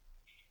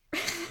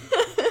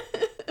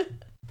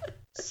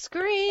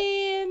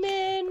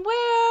 Screaming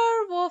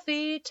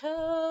werewolfy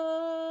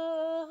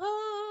tones.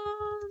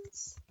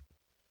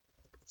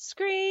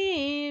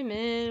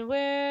 Screaming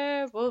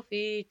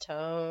werewolfy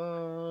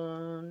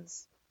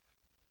tones.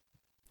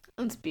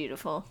 That's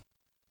beautiful.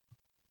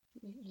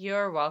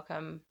 You're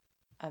welcome,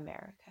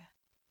 America.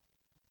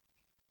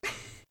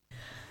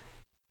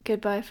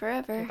 Goodbye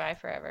forever. Goodbye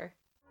forever.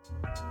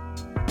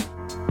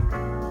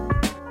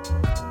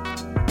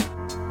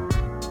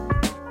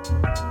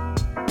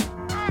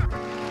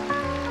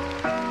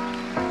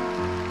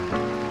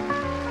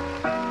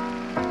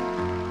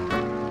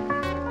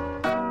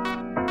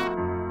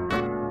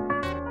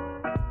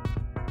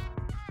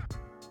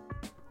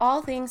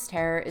 All Things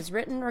Terror is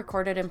written,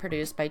 recorded, and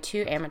produced by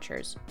two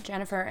amateurs,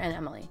 Jennifer and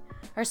Emily.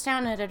 Our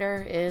sound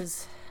editor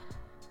is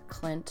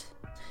Clint.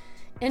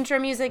 Intro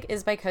music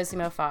is by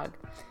Cosimo Fogg.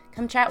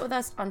 Come chat with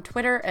us on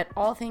Twitter at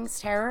All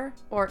Things Terror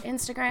or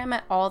Instagram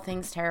at All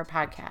Things Terror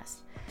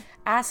Podcast.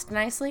 Ask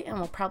nicely and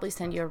we'll probably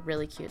send you a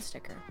really cute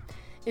sticker.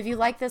 If you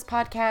like this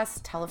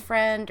podcast, tell a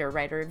friend or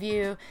write a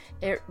review.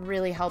 It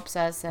really helps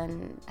us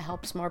and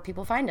helps more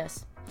people find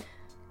us.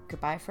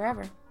 Goodbye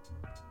forever.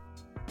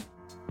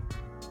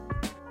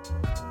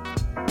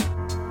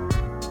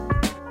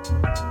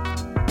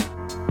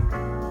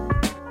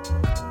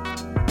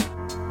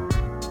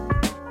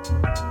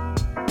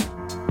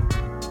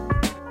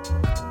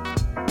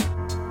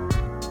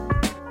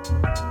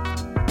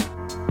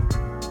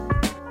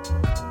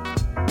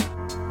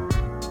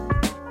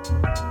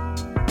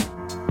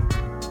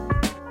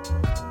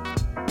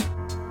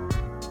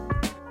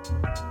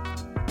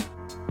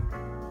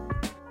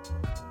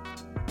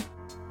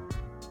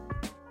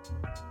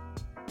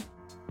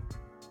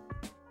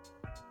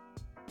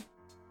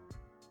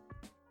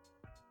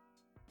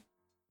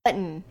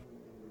 Button.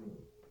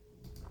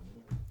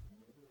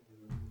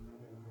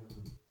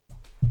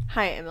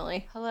 Hi,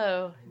 Emily.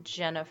 Hello,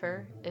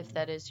 Jennifer, if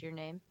that is your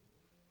name.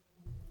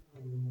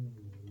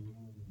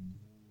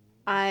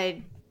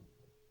 I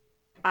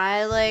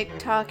like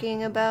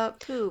talking about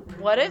poop.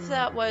 What if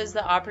that was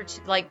the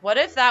opportunity? Like, what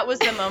if that was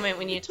the moment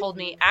when you told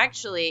me,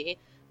 actually,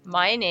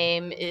 my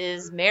name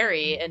is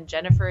Mary and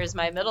Jennifer is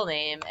my middle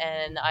name,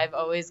 and I've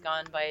always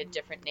gone by a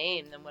different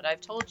name than what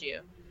I've told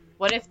you?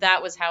 What if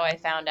that was how I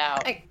found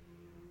out?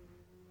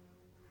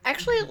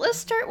 Actually, let's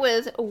start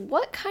with,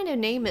 what kind of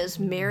name is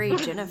Mary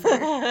Jennifer?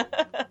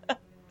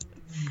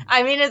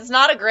 I mean, it's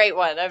not a great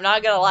one. I'm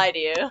not gonna lie to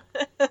you.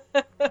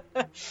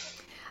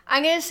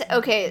 I'm gonna say,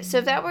 okay, so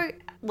if that were,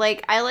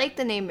 like, I like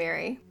the name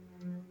Mary.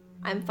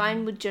 I'm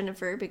fine with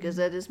Jennifer because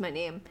that is my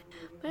name.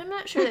 But I'm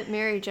not sure that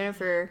Mary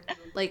Jennifer,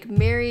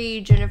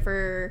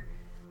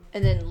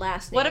 and then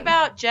last name. What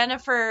about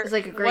Jennifer? It's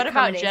like a great what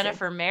about combination.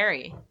 Jennifer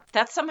Mary?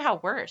 That's somehow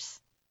worse.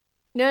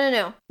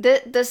 No.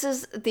 This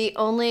is the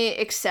only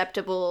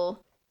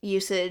acceptable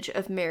usage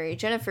of Mary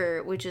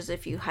Jennifer, which is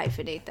if you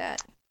hyphenate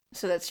that.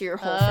 So that's your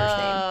whole first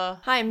name.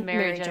 Hi,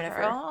 Mary Mary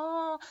Jennifer.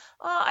 Oh,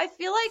 I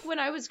feel like when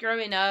I was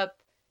growing up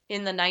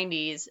in the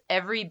 90s,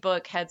 every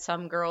book had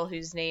some girl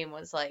whose name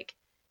was like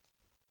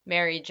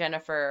Mary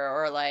Jennifer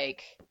or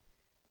like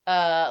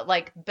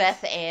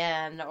Beth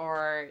Ann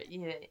or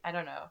I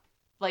don't know,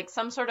 like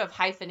some sort of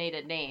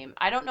hyphenated name.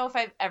 I don't know if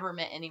I've ever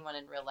met anyone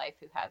in real life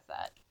who has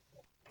that.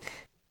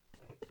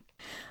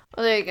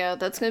 Well, there you go.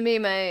 That's going to be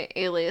my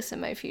alias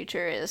in my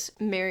future is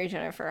Mary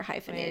Jennifer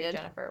hyphenated. Mary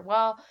Jennifer.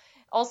 Well,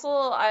 also,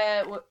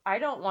 I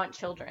don't want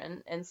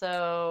children, and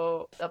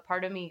so a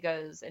part of me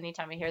goes,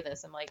 anytime I hear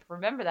this, I'm like,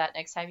 remember that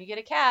next time you get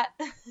a cat.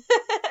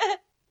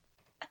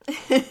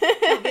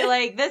 I'll be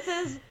like, this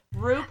is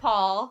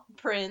RuPaul,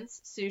 Prince,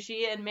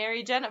 Sushi, and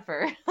Mary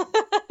Jennifer.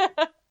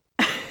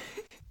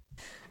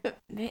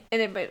 And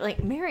everybody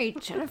like, Mary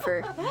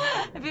Jennifer.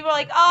 And people are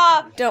like,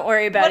 don't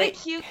worry about what it.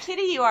 What a cute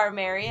kitty you are,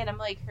 Mary. And I'm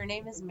like, her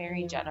name is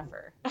Mary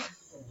Jennifer.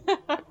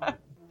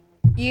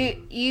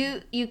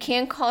 You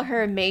can call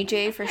her May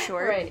J for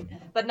short. Right.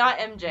 But not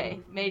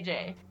MJ. May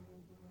J.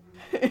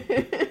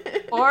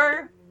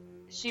 Or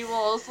she will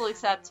also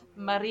accept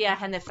Maria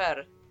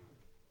Jennifer.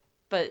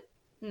 But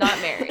not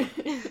Mary.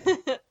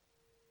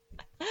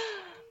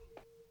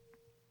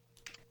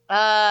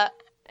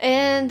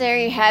 And there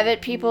you have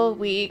it, people.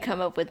 We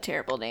come up with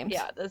terrible names.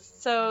 Yeah,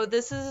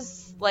 this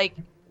is like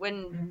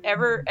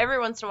whenever every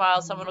once in a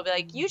while someone will be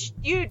like,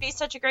 you'd be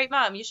such a great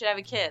mom, you should have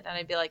a kid, and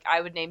I'd be like,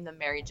 I would name them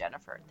Mary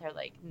Jennifer. They're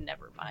like,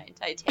 never mind,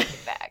 I take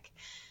it back.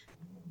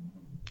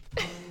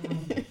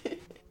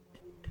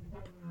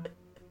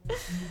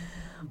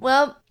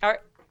 Well,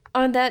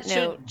 on that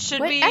note,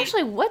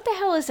 actually, what the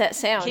hell is that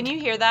sound? Can you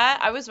hear that?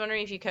 I was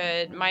wondering if you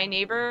could. My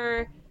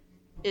neighbor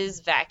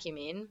is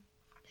vacuuming.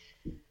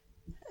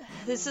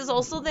 This is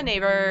also the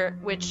neighbor,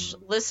 which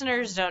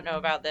listeners don't know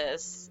about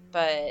this,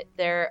 but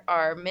there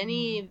are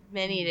many,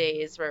 many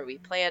days where we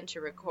plan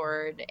to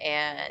record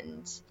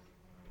and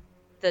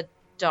the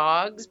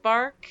dogs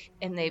bark,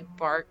 and they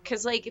bark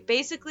because, like,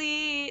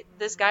 basically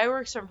this guy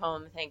works from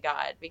home, thank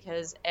God,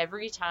 because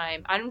every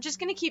time I'm just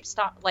gonna keep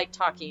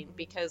talking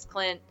because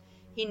Clint,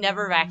 he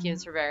never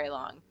vacuums for very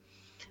long,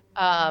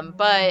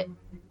 but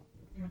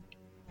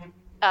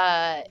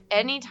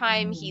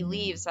anytime he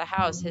leaves the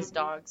house, his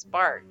dogs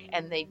bark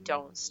and they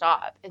don't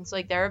stop. And so,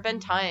 like, there have been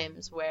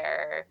times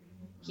where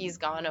he's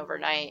gone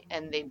overnight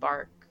and they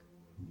bark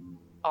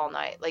all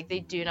night. Like, they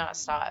do not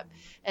stop.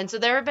 And so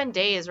there have been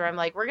days where I'm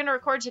like, we're going to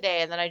record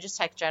today. And then I just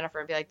text Jennifer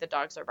and be like, the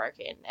dogs are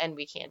barking and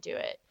we can't do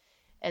it.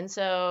 And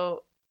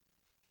so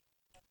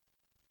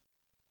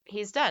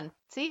he's done.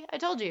 See, I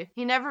told you.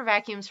 He never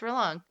vacuums for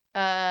long.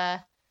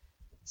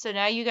 So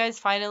now you guys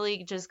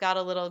finally just got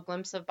a little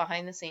glimpse of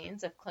behind the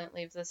scenes if Clint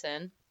leaves this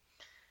in.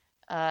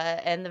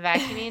 And the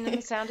vacuuming and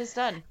the sound is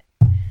done.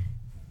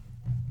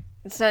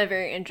 It's not a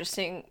very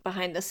interesting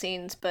behind the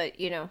scenes, but,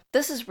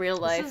 this is real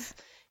life.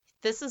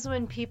 This is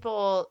when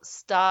people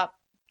stop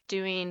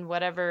doing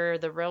whatever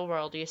the real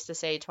world used to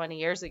say 20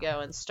 years ago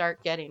and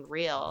start getting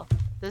real.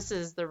 This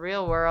is the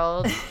real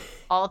world.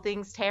 All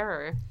things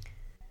terror.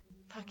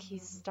 Fuck, he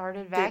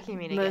started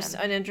vacuuming again. Most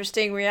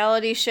uninteresting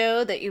reality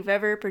show that you've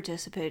ever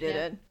participated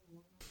in.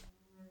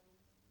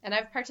 And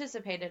I've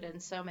participated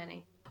in so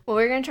many. Well,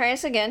 we're going to try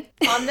this again.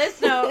 On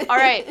this note, all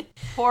right,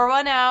 pour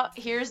one out.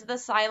 Here's the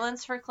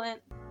silence for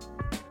Clint.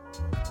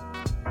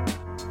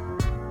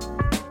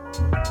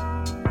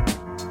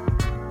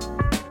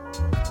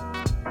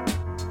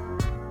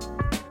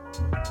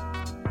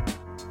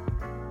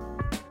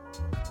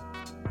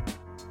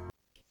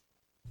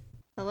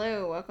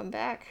 Hello, welcome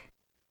back.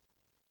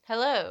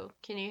 Hello,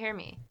 can you hear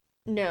me?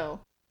 No.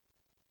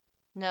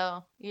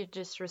 No, you're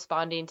just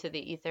responding to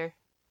the ether?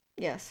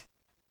 Yes.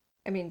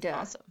 I mean, duh.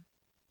 Awesome.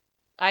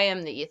 I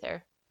am the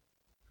ether.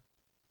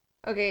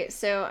 Okay,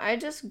 so I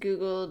just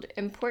Googled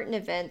important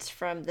events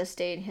from this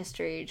day in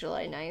history,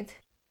 July 9th.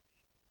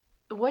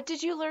 What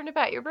did you learn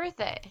about your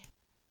birthday?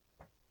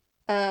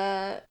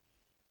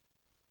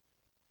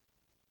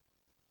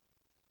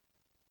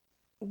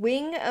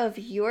 Wing of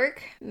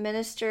York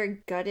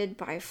Minster gutted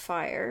by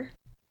fire.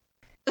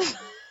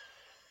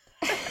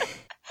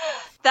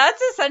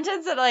 That's a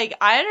sentence that, like,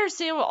 I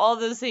understand what all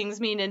those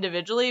things mean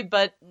individually,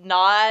 but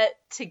not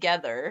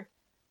together.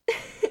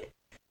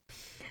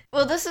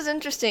 Well, this is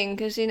interesting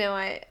because,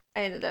 I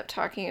ended up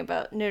talking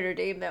about Notre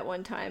Dame that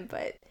one time,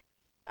 but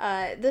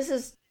this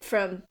is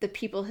from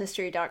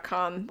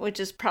thepeoplehistory.com,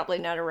 which is probably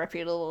not a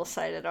reputable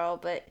site at all,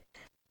 but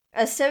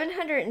a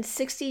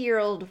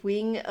 760-year-old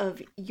wing of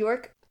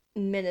York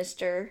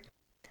Minster,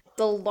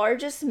 the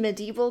largest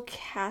medieval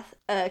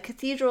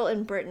cathedral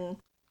in Britain,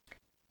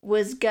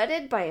 was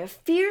gutted by a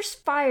fierce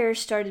fire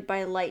started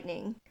by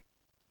lightning.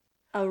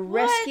 A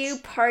rescue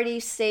party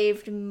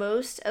saved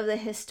most of the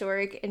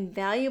historic and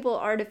valuable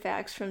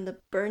artifacts from the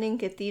burning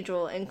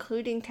cathedral,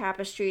 including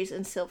tapestries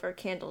and silver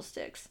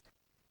candlesticks.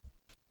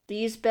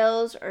 These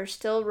bells are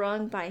still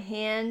rung by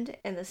hand,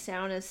 and the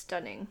sound is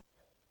stunning.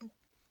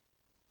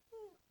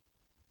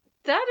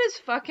 That is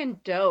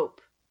fucking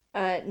dope.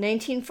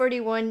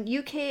 1941,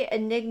 UK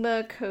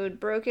Enigma code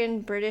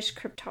broken. British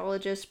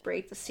cryptologists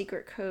break the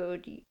secret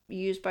code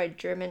used by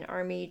German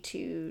army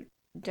to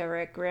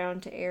direct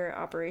ground-to-air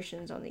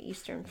operations on the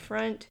Eastern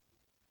Front.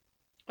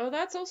 Oh,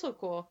 that's also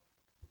cool.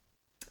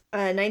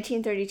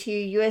 1932,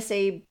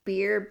 USA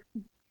beer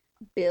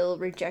bill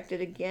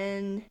rejected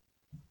again.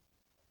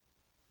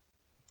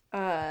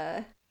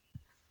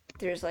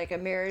 There's like a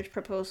marriage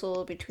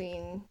proposal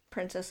between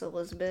Princess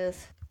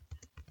Elizabeth.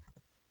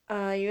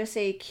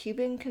 USA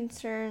Cuban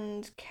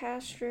concerns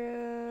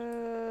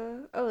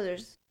Castro. Oh,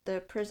 there's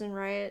the prison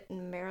riot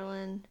in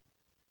Maryland.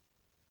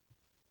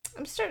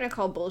 I'm starting to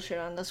call bullshit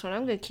on this one.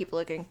 I'm gonna keep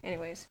looking.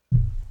 Anyways.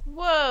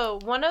 Whoa,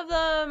 one of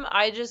them,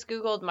 I just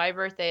Googled my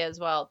birthday as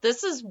well.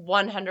 This is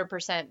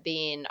 100%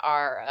 being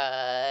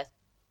our,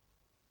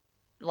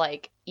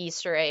 like,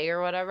 Easter egg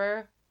or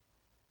whatever.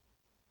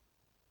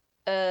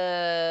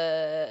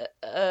 Boop,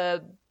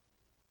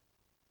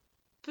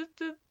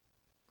 boop.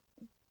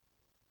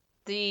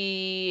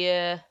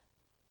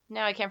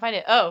 Now I can't find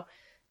it. Oh,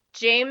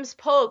 James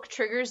Polk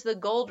triggers the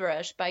gold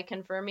rush by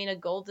confirming a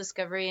gold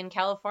discovery in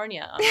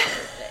California on his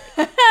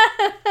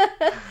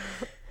birthday.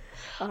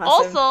 Awesome.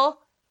 Also,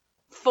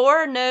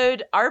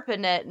 4-node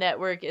ARPANET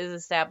network is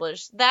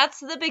established. That's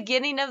the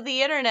beginning of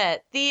the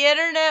internet. The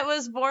internet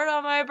was born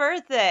on my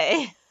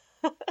birthday.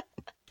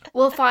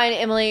 Well, fine,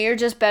 Emily. You're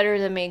just better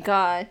than me.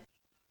 God.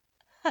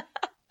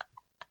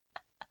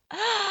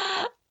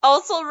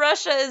 Also,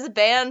 Russia is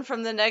banned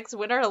from the next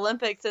Winter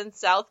Olympics in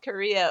South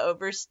Korea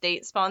over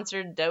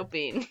state-sponsored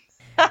doping.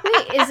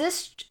 Wait,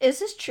 is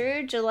this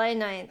true? July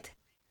 9th.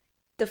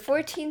 The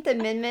 14th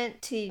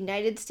Amendment to the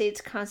United States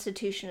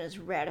Constitution is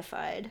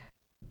ratified.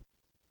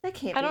 That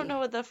can't be. I don't know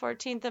what the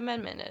 14th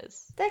Amendment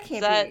is. That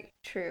can't be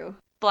true.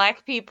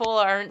 Black people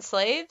aren't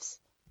slaves?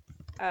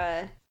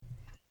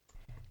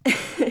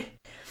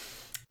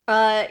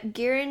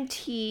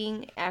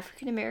 Guaranteeing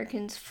African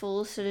Americans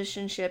full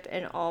citizenship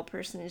and all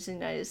persons in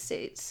the United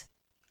States.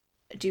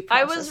 Due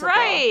process I was of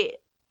right!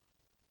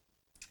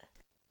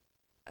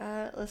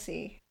 law. Let's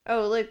see.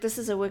 Oh, look, this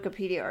is a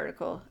Wikipedia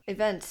article.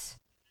 Events.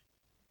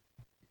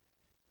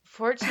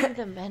 14th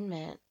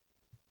Amendment.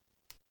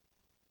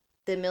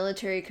 The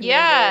military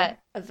commander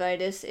of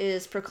Vitus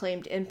is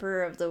proclaimed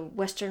emperor of the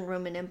Western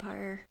Roman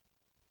Empire.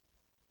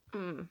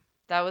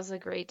 That was a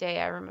great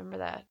day. I remember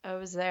that. I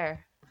was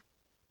there.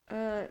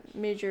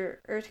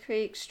 Major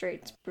earthquake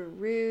strikes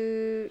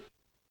Beirut.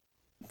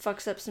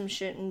 Fucks up some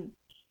shit in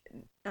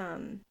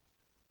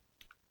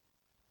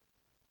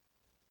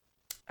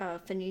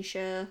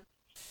Phoenicia.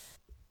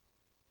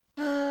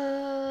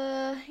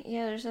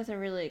 Yeah, there's nothing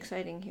really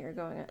exciting here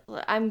going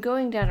on. I'm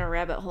going down a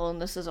rabbit hole,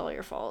 and this is all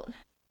your fault.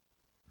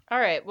 All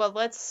right, well,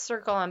 let's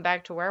circle on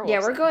back to werewolves. Yeah,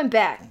 we're going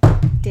back.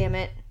 Damn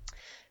it.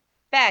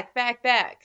 Back.